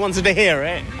say they wanted to hear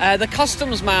it? The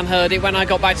customs man heard it when I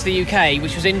got back to the UK,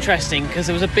 which was interesting because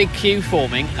there was a big queue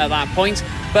forming at that point.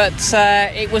 But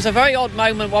it was a very odd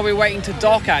moment while we were waiting to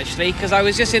dock, actually, because I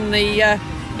was just in the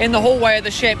hallway of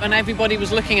the ship and everybody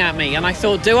was looking at me. And I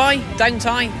thought, do I? Don't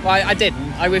I? Well, I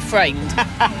didn't. I refrained.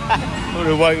 Would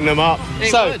have woken them up.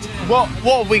 What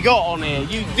have we got on here?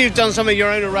 You've done some of your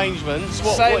own arrangements.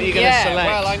 What are you going to select?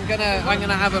 Well, I'm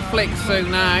gonna have a flick through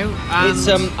now. It's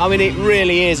I mean, it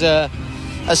really is a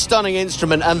stunning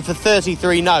instrument, and for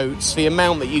 33 notes, the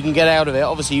amount that you can get out of it.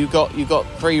 Obviously, you've got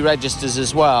 3 registers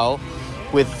as well,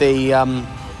 with the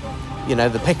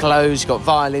the piccolos. You've got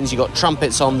violins. You've got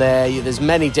trumpets on there. There's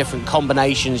many different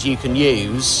combinations you can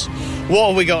use. What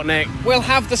have we got, Nick? We'll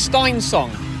have the Stein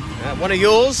song. One of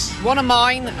yours? One of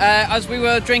mine. As we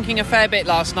were drinking a fair bit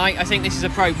last night, I think this is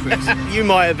appropriate. You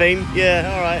might have been.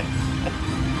 Yeah, all right.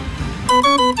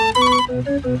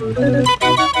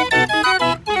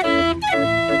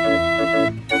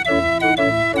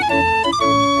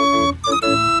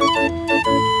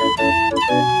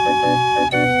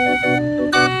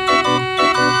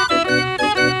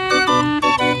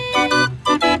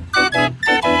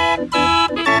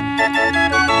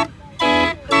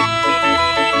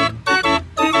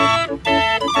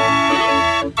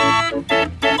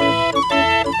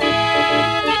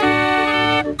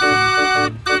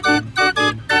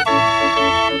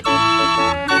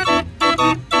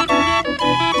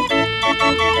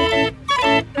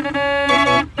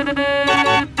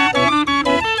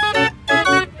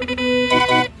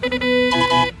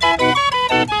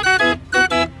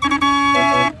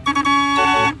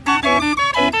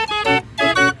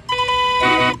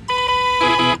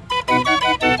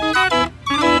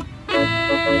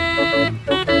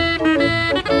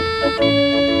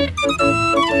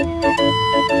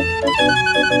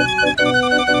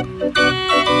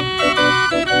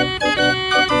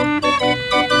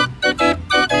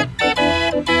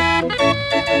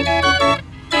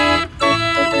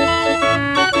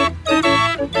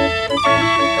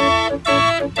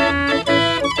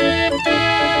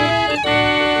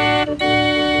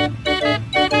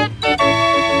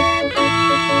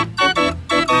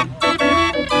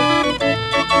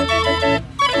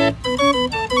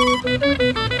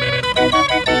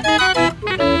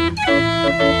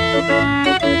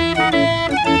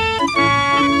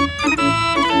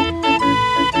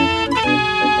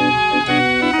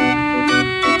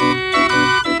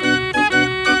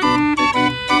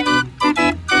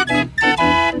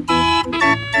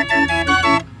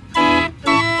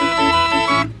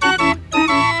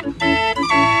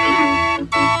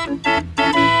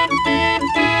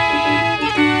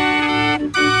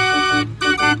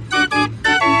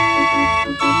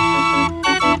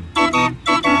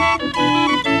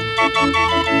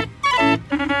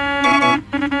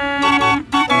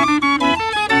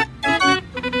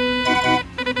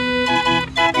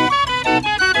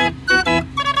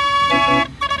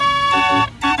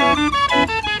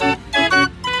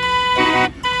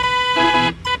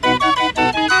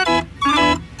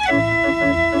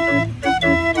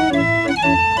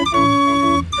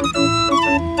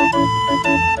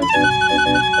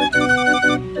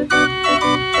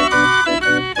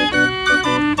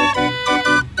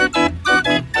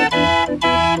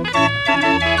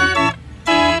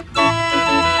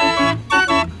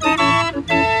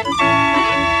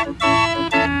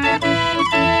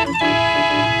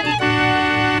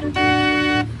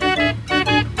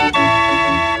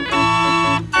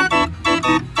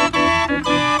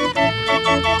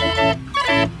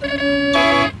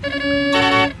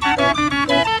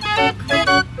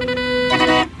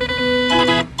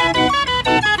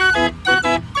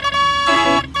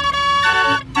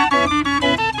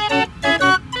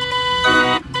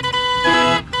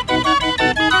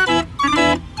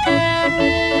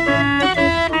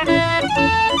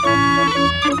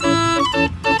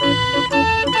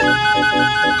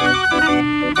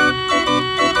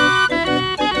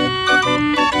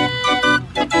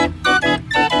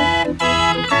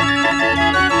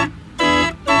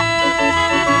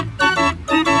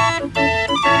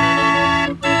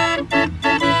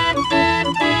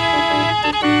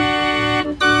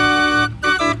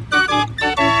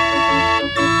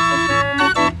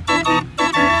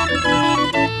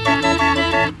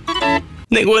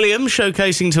 Nick Williams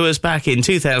showcasing to us back in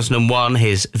 2001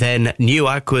 his then new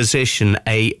acquisition,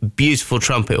 a beautiful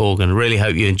trumpet organ. Really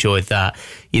hope you enjoyed that.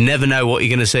 You never know what you're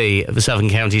going to see at the Southern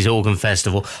Counties Organ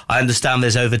Festival. I understand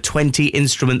there's over 20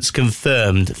 instruments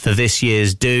confirmed for this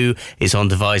year's do. It's on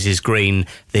Devizes Green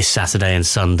this Saturday and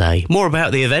Sunday. More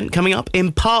about the event coming up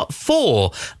in part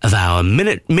 4 of our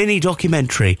mini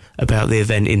documentary about the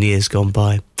event in years gone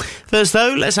by. First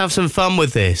though, let's have some fun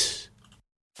with this.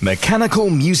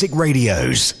 Mechanical Music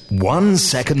Radio's 1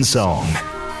 second song.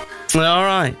 All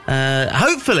right.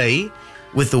 Hopefully,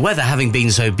 with the weather having been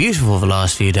so beautiful the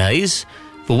last few days,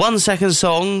 the 1 second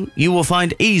song you will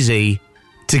find easy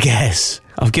to guess.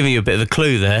 I've given you a bit of a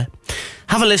clue there.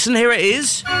 Have a listen. Here it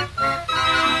is.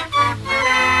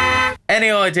 Any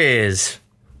ideas?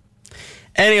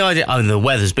 Any idea? I mean, the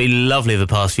weather's been lovely the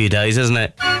past few days, hasn't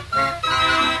it?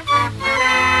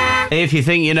 If you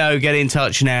think you know, get in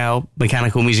touch now.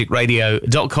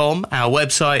 mechanicalmusicradio.com, our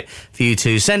website, for you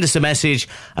to send us a message.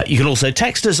 You can also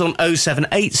text us on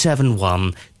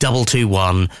 07871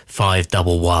 221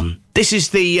 511. This is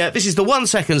the 1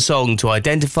 second song to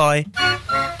identify.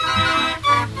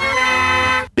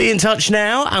 Be in touch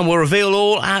now, and we'll reveal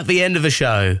all at the end of the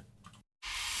show.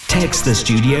 Text the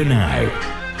studio now.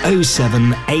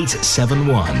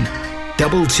 07871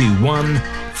 221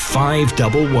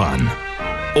 511.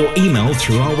 Or email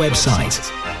through our website,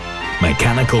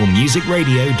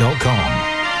 mechanicalmusicradio.com.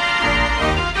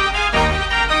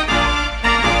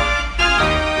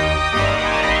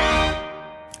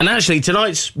 And actually,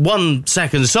 tonight's 1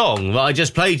 second song that I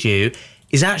just played you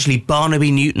is actually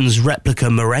Barnaby Newton's replica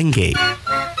merengue.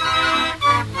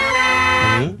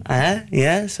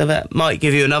 Yeah, so that might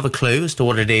give you another clue as to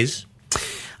what it is.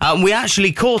 We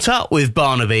actually caught up with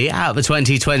Barnaby at the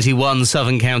 2021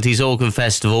 Southern Counties Organ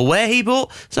Festival, where he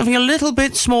brought something a little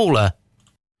bit smaller.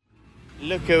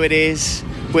 Look who it is,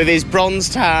 with his bronze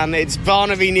tan. It's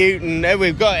Barnaby Newton.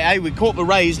 We caught the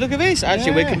rays. Look at this.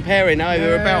 Actually, we're comparing.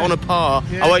 We're about on a par.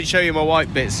 Yeah. I won't show you my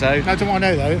white bits, so. I don't want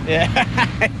to know, though. Yeah.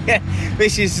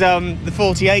 This is the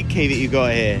 48 key that you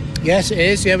got here. Yes, it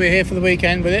is. Yeah, we're here for the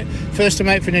weekend with it. First time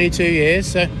out for nearly 2 years,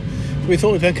 so we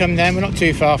thought we'd come down. We're not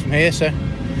too far from here, so.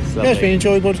 Yeah, it's been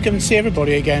enjoyable to come and see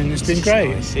everybody again. It's been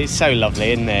great. Nice. It's so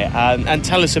lovely, isn't it? And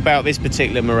tell us about this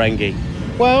particular merengue.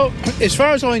 Well, as far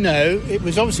as I know, it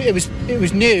was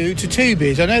new to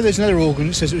tubies. I know there's another organ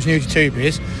that says it was new to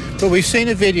tubies, but we've seen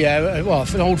a video,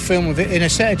 an old film of it in a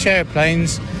set of chair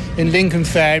planes in Lincoln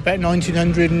Fair about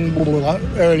 1900 and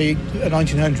early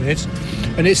 1900s,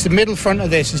 and it's the middle front of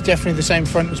this is definitely the same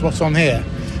front as what's on here,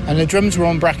 and the drums were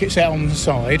on brackets out on the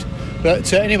side.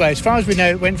 But anyway, as far as we know,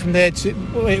 it went from there to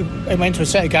it went to a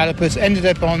set of gallopers, ended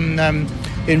up on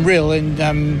in Rhyl in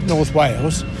North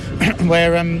Wales,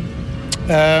 where it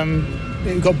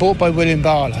got bought by William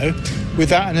Barlow with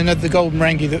that and another golden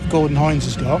merengue that Gordon Hines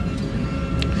has got.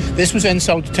 This was then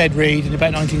sold to Ted Reed in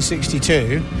about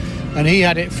 1962, and he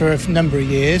had it for a number of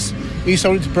years. He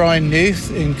sold it to Brian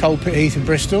Newth in Coldpit Heath in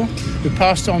Bristol, who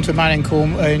passed it on to a man in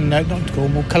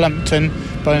Cullumpton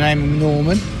by the name of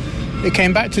Norman. It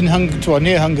came back to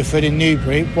near Hungerford in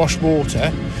Newbury, washed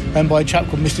water, owned by a chap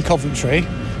called Mr. Coventry,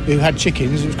 who had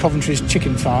chickens. It was Coventry's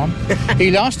chicken farm.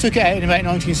 He last took it out in about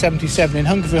 1977 in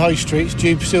Hungerford High Street's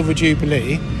Silver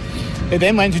Jubilee. It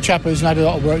then went to Chappers and had a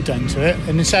lot of work done to it,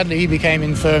 and then sadly he became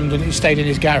infirmed and it stayed in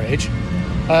his garage.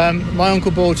 My uncle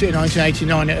bought it in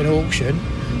 1989 at an auction.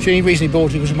 The only reason he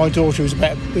bought it was my daughter was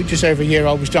about just over a year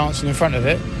old, was dancing in front of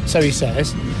it, so he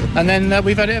says. And then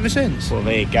we've had it ever since. Well,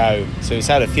 there you go. So it's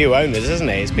had a few owners,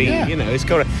 hasn't it? It's been, it's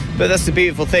got. But that's the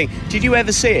beautiful thing. Did you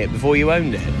ever see it before you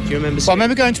owned it? Do you remember? Well, I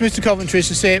remember going to Mr. Coventry's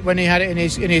to see it when he had it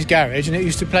in his garage, and it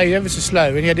used to play ever so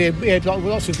slow, and he had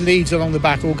lots of leads along the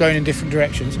back, all going in different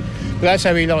directions. But that's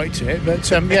how he liked it. But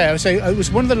so it was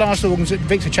one of the last organs that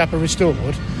Victor Chapper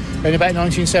restored. In about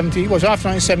 1970, it was after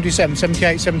 1977,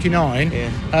 78, 79.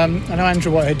 Yeah. I know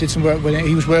Andrew Whitehead did some work with it.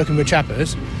 He was working with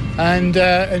Chappers, and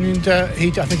I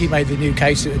think he made the new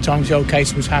case at the time. The old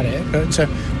case was had it, but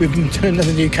we've been doing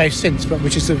another new case since, but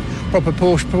which is the proper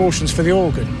proportions for the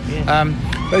organ. Yeah.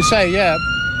 But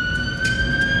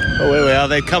oh, here we are.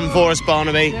 They've come for us,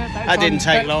 Barnaby. Yeah, that didn't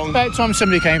take long. About time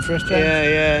somebody came for us, James.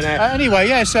 Yeah. No.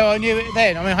 Anyway, so I knew it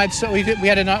then. I mean, we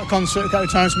had a concert a couple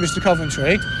of times with Mr.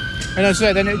 Coventry. And as I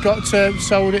said, then it got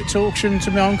sold at auction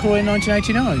to my uncle in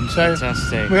 1989. So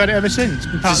fantastic. We had it ever sinst.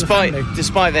 Despite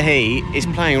the heat, it's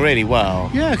playing really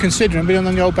well. Yeah, considering being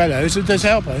on the old bellows, it does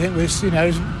help. I think it's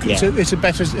a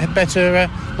better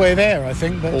way of air. I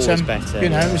think, but always better.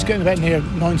 It's getting about near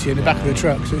 90 in the back of the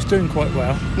truck, so it's doing quite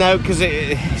well. No, because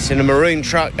it's in a maroon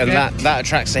truck, and that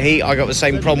attracts the heat. I got the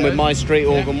same problem with my street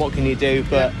organ. What can you do?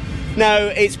 But No,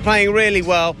 it's playing really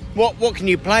well. What can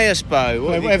you play us, Bo?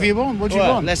 Whatever you want. What do you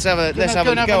want? Let's have a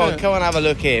go and have a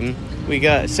look in. We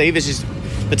go. See, this is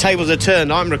the tables are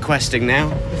turned. I'm requesting now.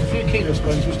 There's a few kilo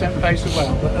spoons which don't pay so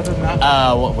well, but other than that.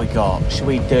 What have we got? Should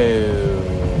we do?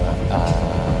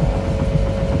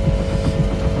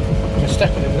 Just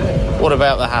step it over there. What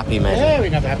about the happy melody? Yeah, we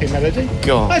can have a happy melody.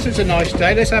 Go on. As it's a nice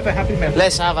day, let's have a happy melody.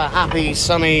 Let's have a happy,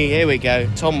 sunny. Here we go.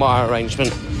 Tom Meyer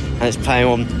arrangement, and it's playing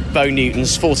on Bo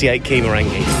Newton's 48 key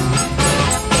merengue.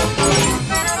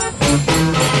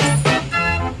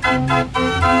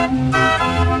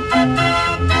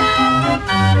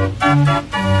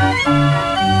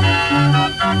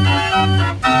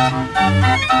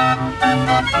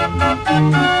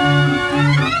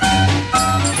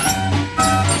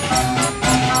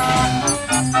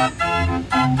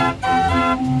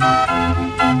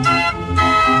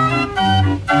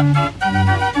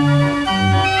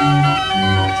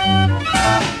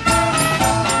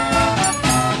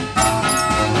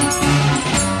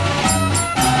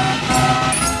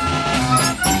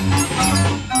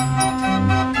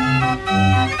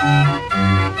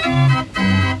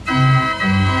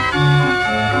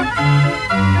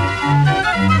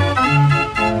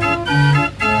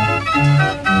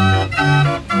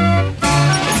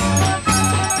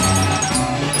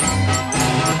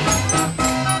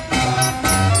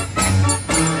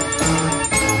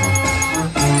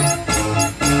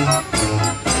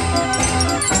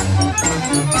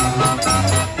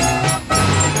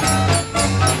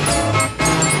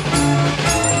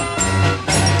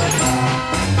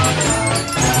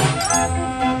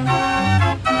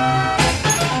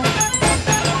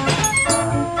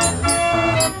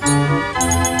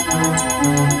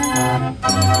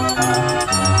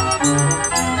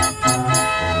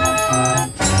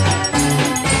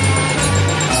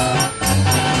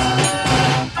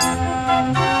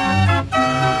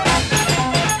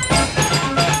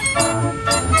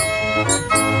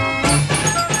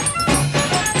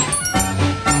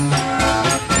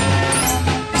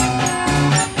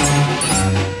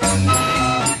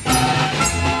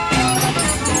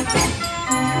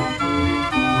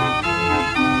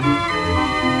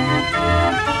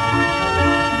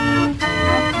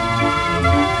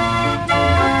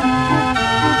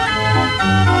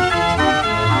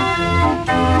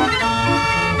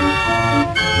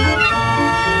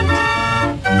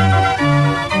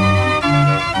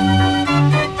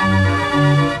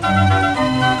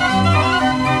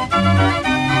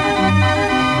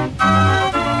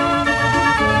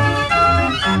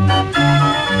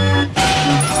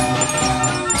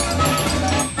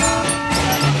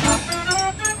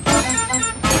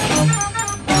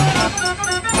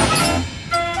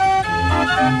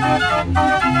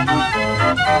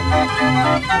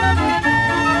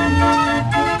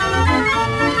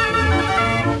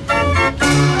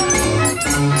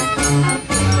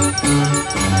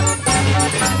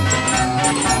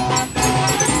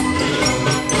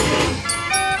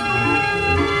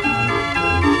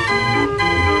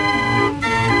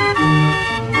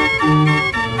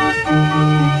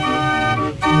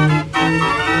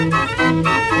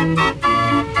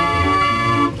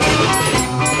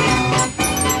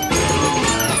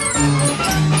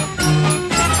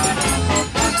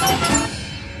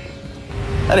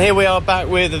 And here we are back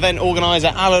with event organiser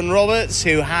Alan Roberts,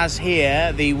 who has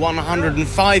here the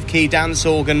 105 key dance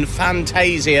organ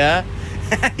Fantasia.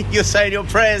 You're saying your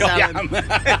prayers, Alan.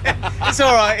 It's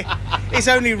all right. It's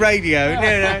only radio.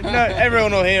 No,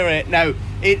 everyone will hear it. No,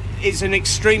 it's an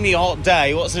extremely hot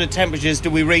day. What sort of temperatures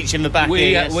did we reach in the back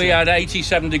here? We had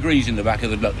 87 degrees in the back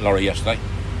of the lorry yesterday.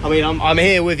 I mean, I'm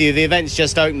here with you. The event's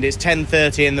just opened. It's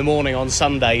 10:30 in the morning on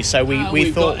Sunday, so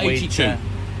we thought got 82. we'd...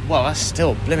 well, that's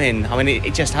still blimmin'. I mean,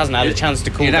 it just hasn't had a chance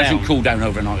to cool down. It hasn't cooled down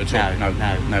overnight at all.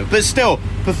 No. But still,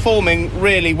 performing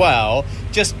really well.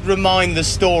 Just remind the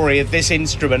story of this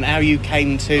instrument, how you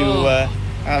came to...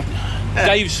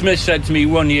 Dave Smith said to me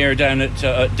one year down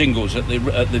at Dingles at the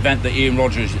event that Ian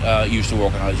Rogers used to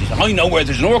organise. He said, "I know where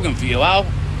there's an organ for you, Al."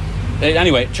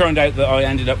 Anyway, it turned out that I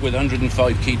ended up with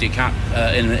 105 key decap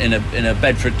in a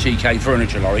Bedford TK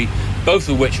furniture lorry, both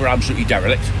of which were absolutely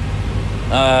derelict.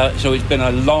 So it's been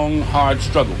a long, hard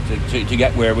struggle to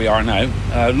get where we are now.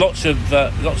 Lots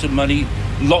of money,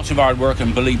 lots of hard work,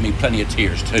 and believe me, plenty of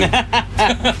tears too.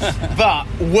 But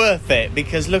worth it,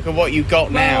 because look at what you've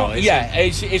got now.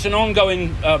 It's an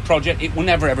ongoing project. It will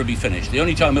never ever be finished. The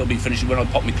only time it'll be finished is when I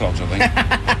pop my clogs, I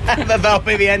think. That'll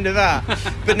be the end of that.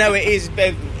 But no, it is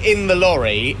in the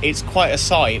lorry. It's quite a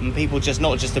sight, and people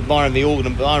not just admiring the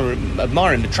organ, but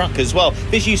admiring the truck as well.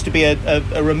 This used to be a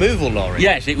removal lorry.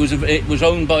 Yes, it was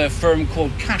owned by a firm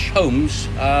called Cash Homes.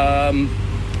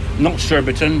 not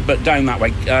Surbiton, but down that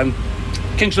way,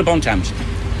 Kingston upon Thames.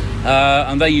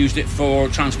 And they used it for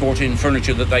transporting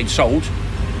furniture that they'd sold.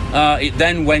 It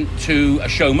then went to a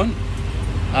showman.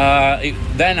 It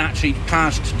then actually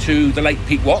passed to the late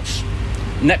Pete Watts.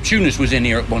 Neptunus was in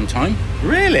here at one time.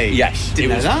 Really? Yes.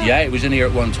 Didn't know that. Yeah, it was in here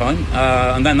at one time.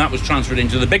 And then that was transferred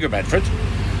into the bigger Bedford.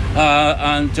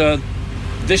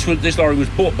 This lorry was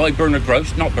bought by Bernard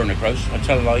Gross. Not Bernard Gross, I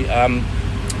tell a lie.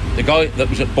 The guy that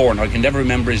was at Bourne, I can never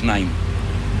remember his name.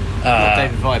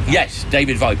 David Vipan. Yes,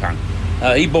 David Vipan.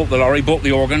 He bought the lorry, bought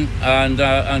the organ, and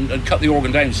cut the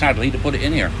organ down, sadly, to put it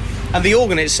in here. And the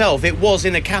organ itself, it was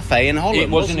in a cafe in Holland, It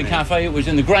was in a cafe. It was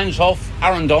in the Granshof,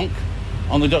 Arendonk,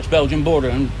 on the Dutch-Belgian border.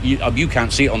 And you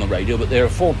can't see it on the radio, but there are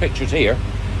 4 pictures here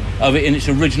of it in its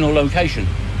original location.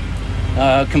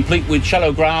 Complete with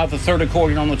cello grave, a third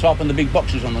accordion on the top, and the big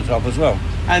boxes on the top as well.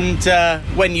 And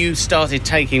when you started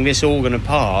taking this organ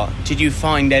apart, did you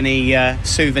find any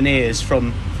souvenirs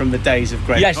from the days of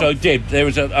Great? Yes, I did. There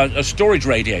was a storage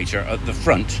radiator at the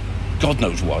front, God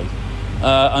knows why,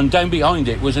 and down behind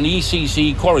it was an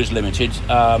ECC Quarries Limited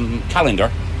calendar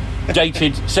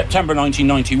dated September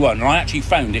 1991, and I actually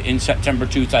found it in September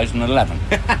 2011.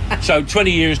 So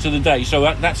 20 years to the day. So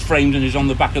that's framed and is on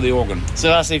the back of the organ. So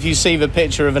that's, if you see the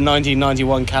picture of a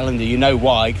 1991 calendar, you know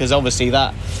why, because obviously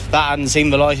that hadn't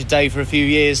seen the light of day for a few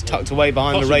years, tucked away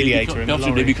behind the radiator.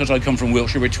 Possibly because I come from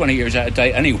Wiltshire. We're 20 years out of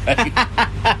date anyway.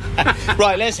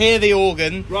 Right, let's hear the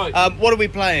organ. Right. What are we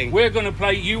playing? We're going to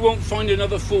play You Won't Find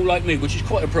Another Fool Like Me, which is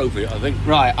quite appropriate, I think.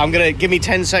 Right, I'm going to give me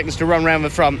 10 seconds to run round the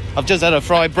front. I've just had a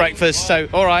fried breakfast, so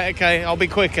all right, okay, I'll be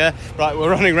quicker. Right, we're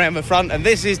running round the front, and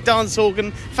this is Dance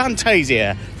Organ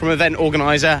Fantasia from event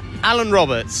organiser Alan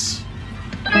Roberts.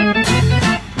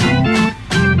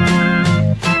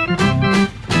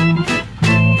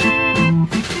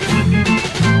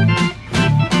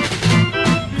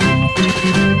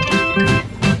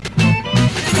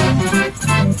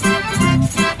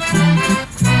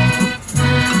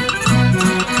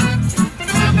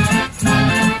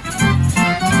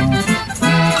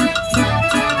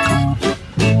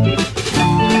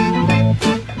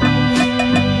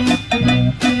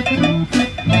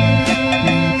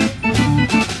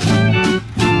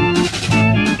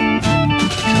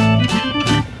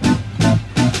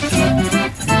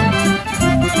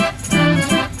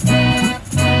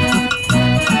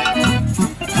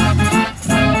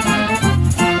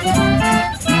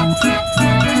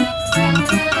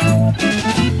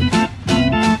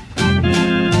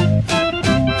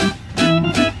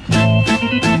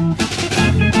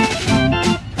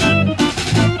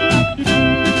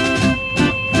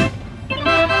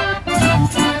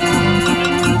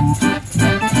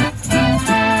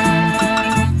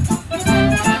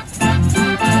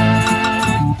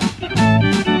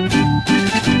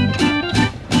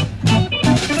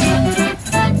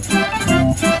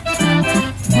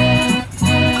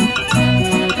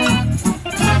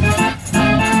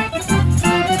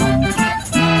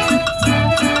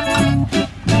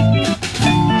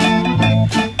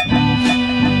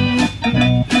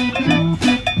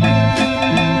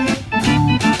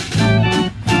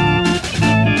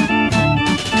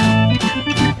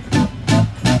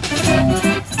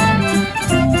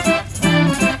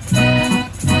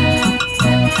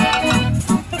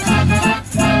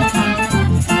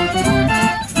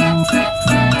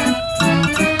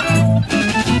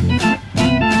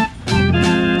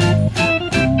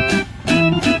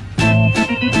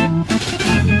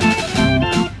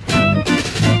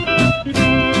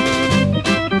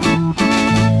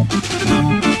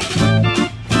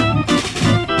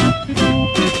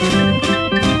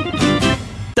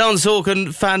 Dance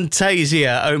Organ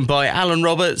Fantasia, owned by Alan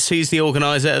Roberts. He's the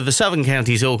organiser of the Southern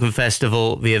Counties Organ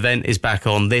Festival. The event is back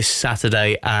on this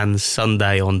Saturday and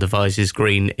Sunday on Devizes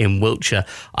Green in Wiltshire.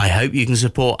 I hope you can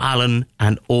support Alan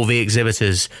and all the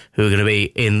exhibitors who are going to be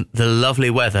in the lovely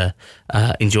weather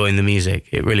enjoying the music.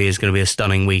 It really is going to be a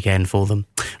stunning weekend for them.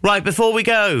 Right, before we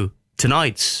go,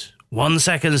 tonight's 1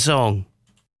 second song.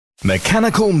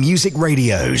 Mechanical Music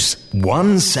Radio's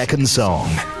 1 second song.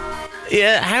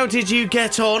 Yeah, how did you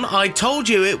get on? I told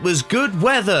you it was Good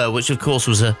Weather, which of course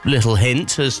was a little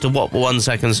hint as to what the 1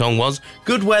 second song was.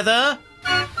 Good Weather.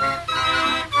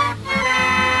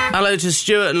 Hello to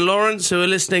Stuart and Lawrence, who are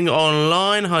listening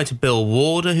online. Hi to Bill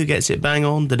Warder, who gets it bang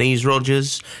on. Denise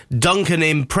Rogers. Duncan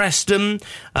in Preston.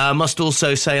 Must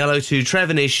also say hello to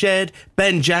Trevor in his shed.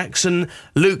 Ben Jackson.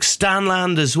 Luke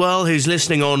Stanland as well, who's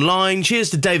listening online. Cheers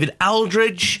to David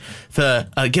Aldridge for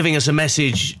giving us a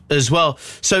message as well.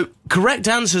 So, correct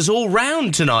answers all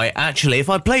round tonight, actually. If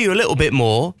I play you a little bit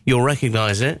more, you'll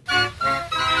recognise it.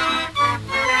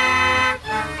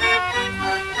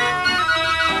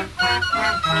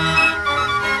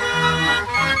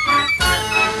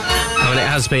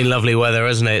 has been lovely weather,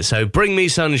 hasn't it? So Bring Me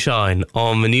Sunshine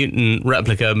on the Newton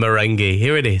replica merengue.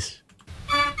 Here it is.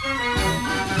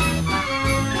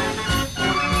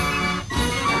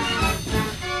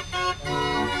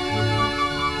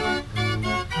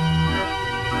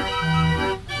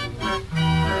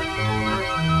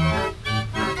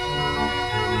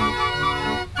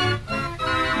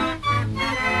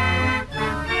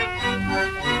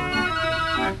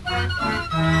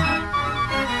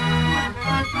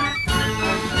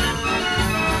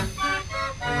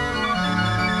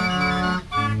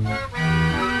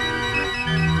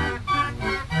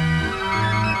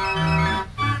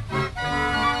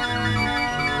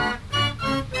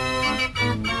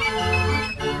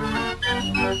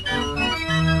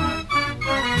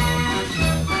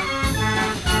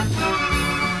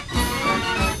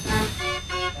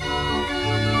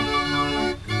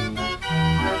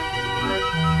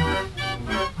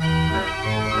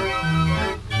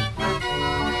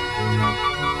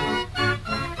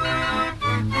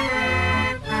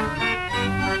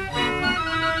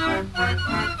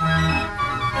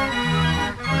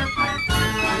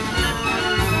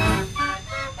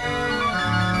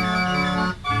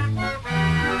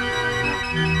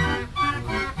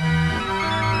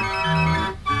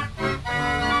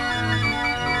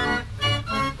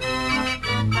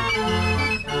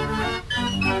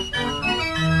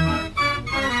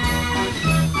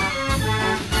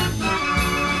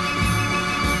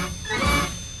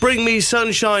 Bring Me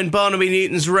Sunshine, Barnaby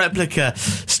Newton's replica.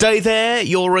 Stay there,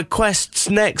 your requests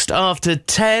next after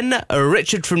 10.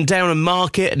 Richard from Downham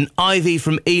Market and Ivy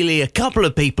from Ely, a couple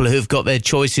of people who've got their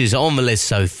choices on the list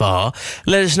so far.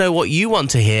 Let us know what you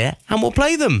want to hear and we'll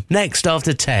play them next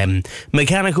after 10.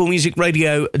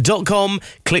 mechanicalmusicradio.com,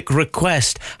 click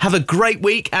request. Have a great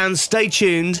week and stay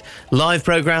tuned. Live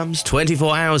programmes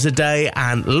 24 hours a day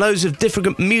and loads of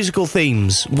different musical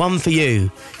themes. One for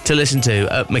you to listen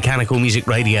to at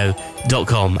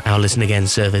mechanicalmusicradio.com. Our Listen Again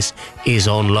service is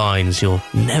online, so you'll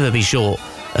never be short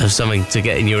of something to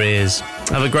get in your ears.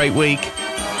 Have a great week.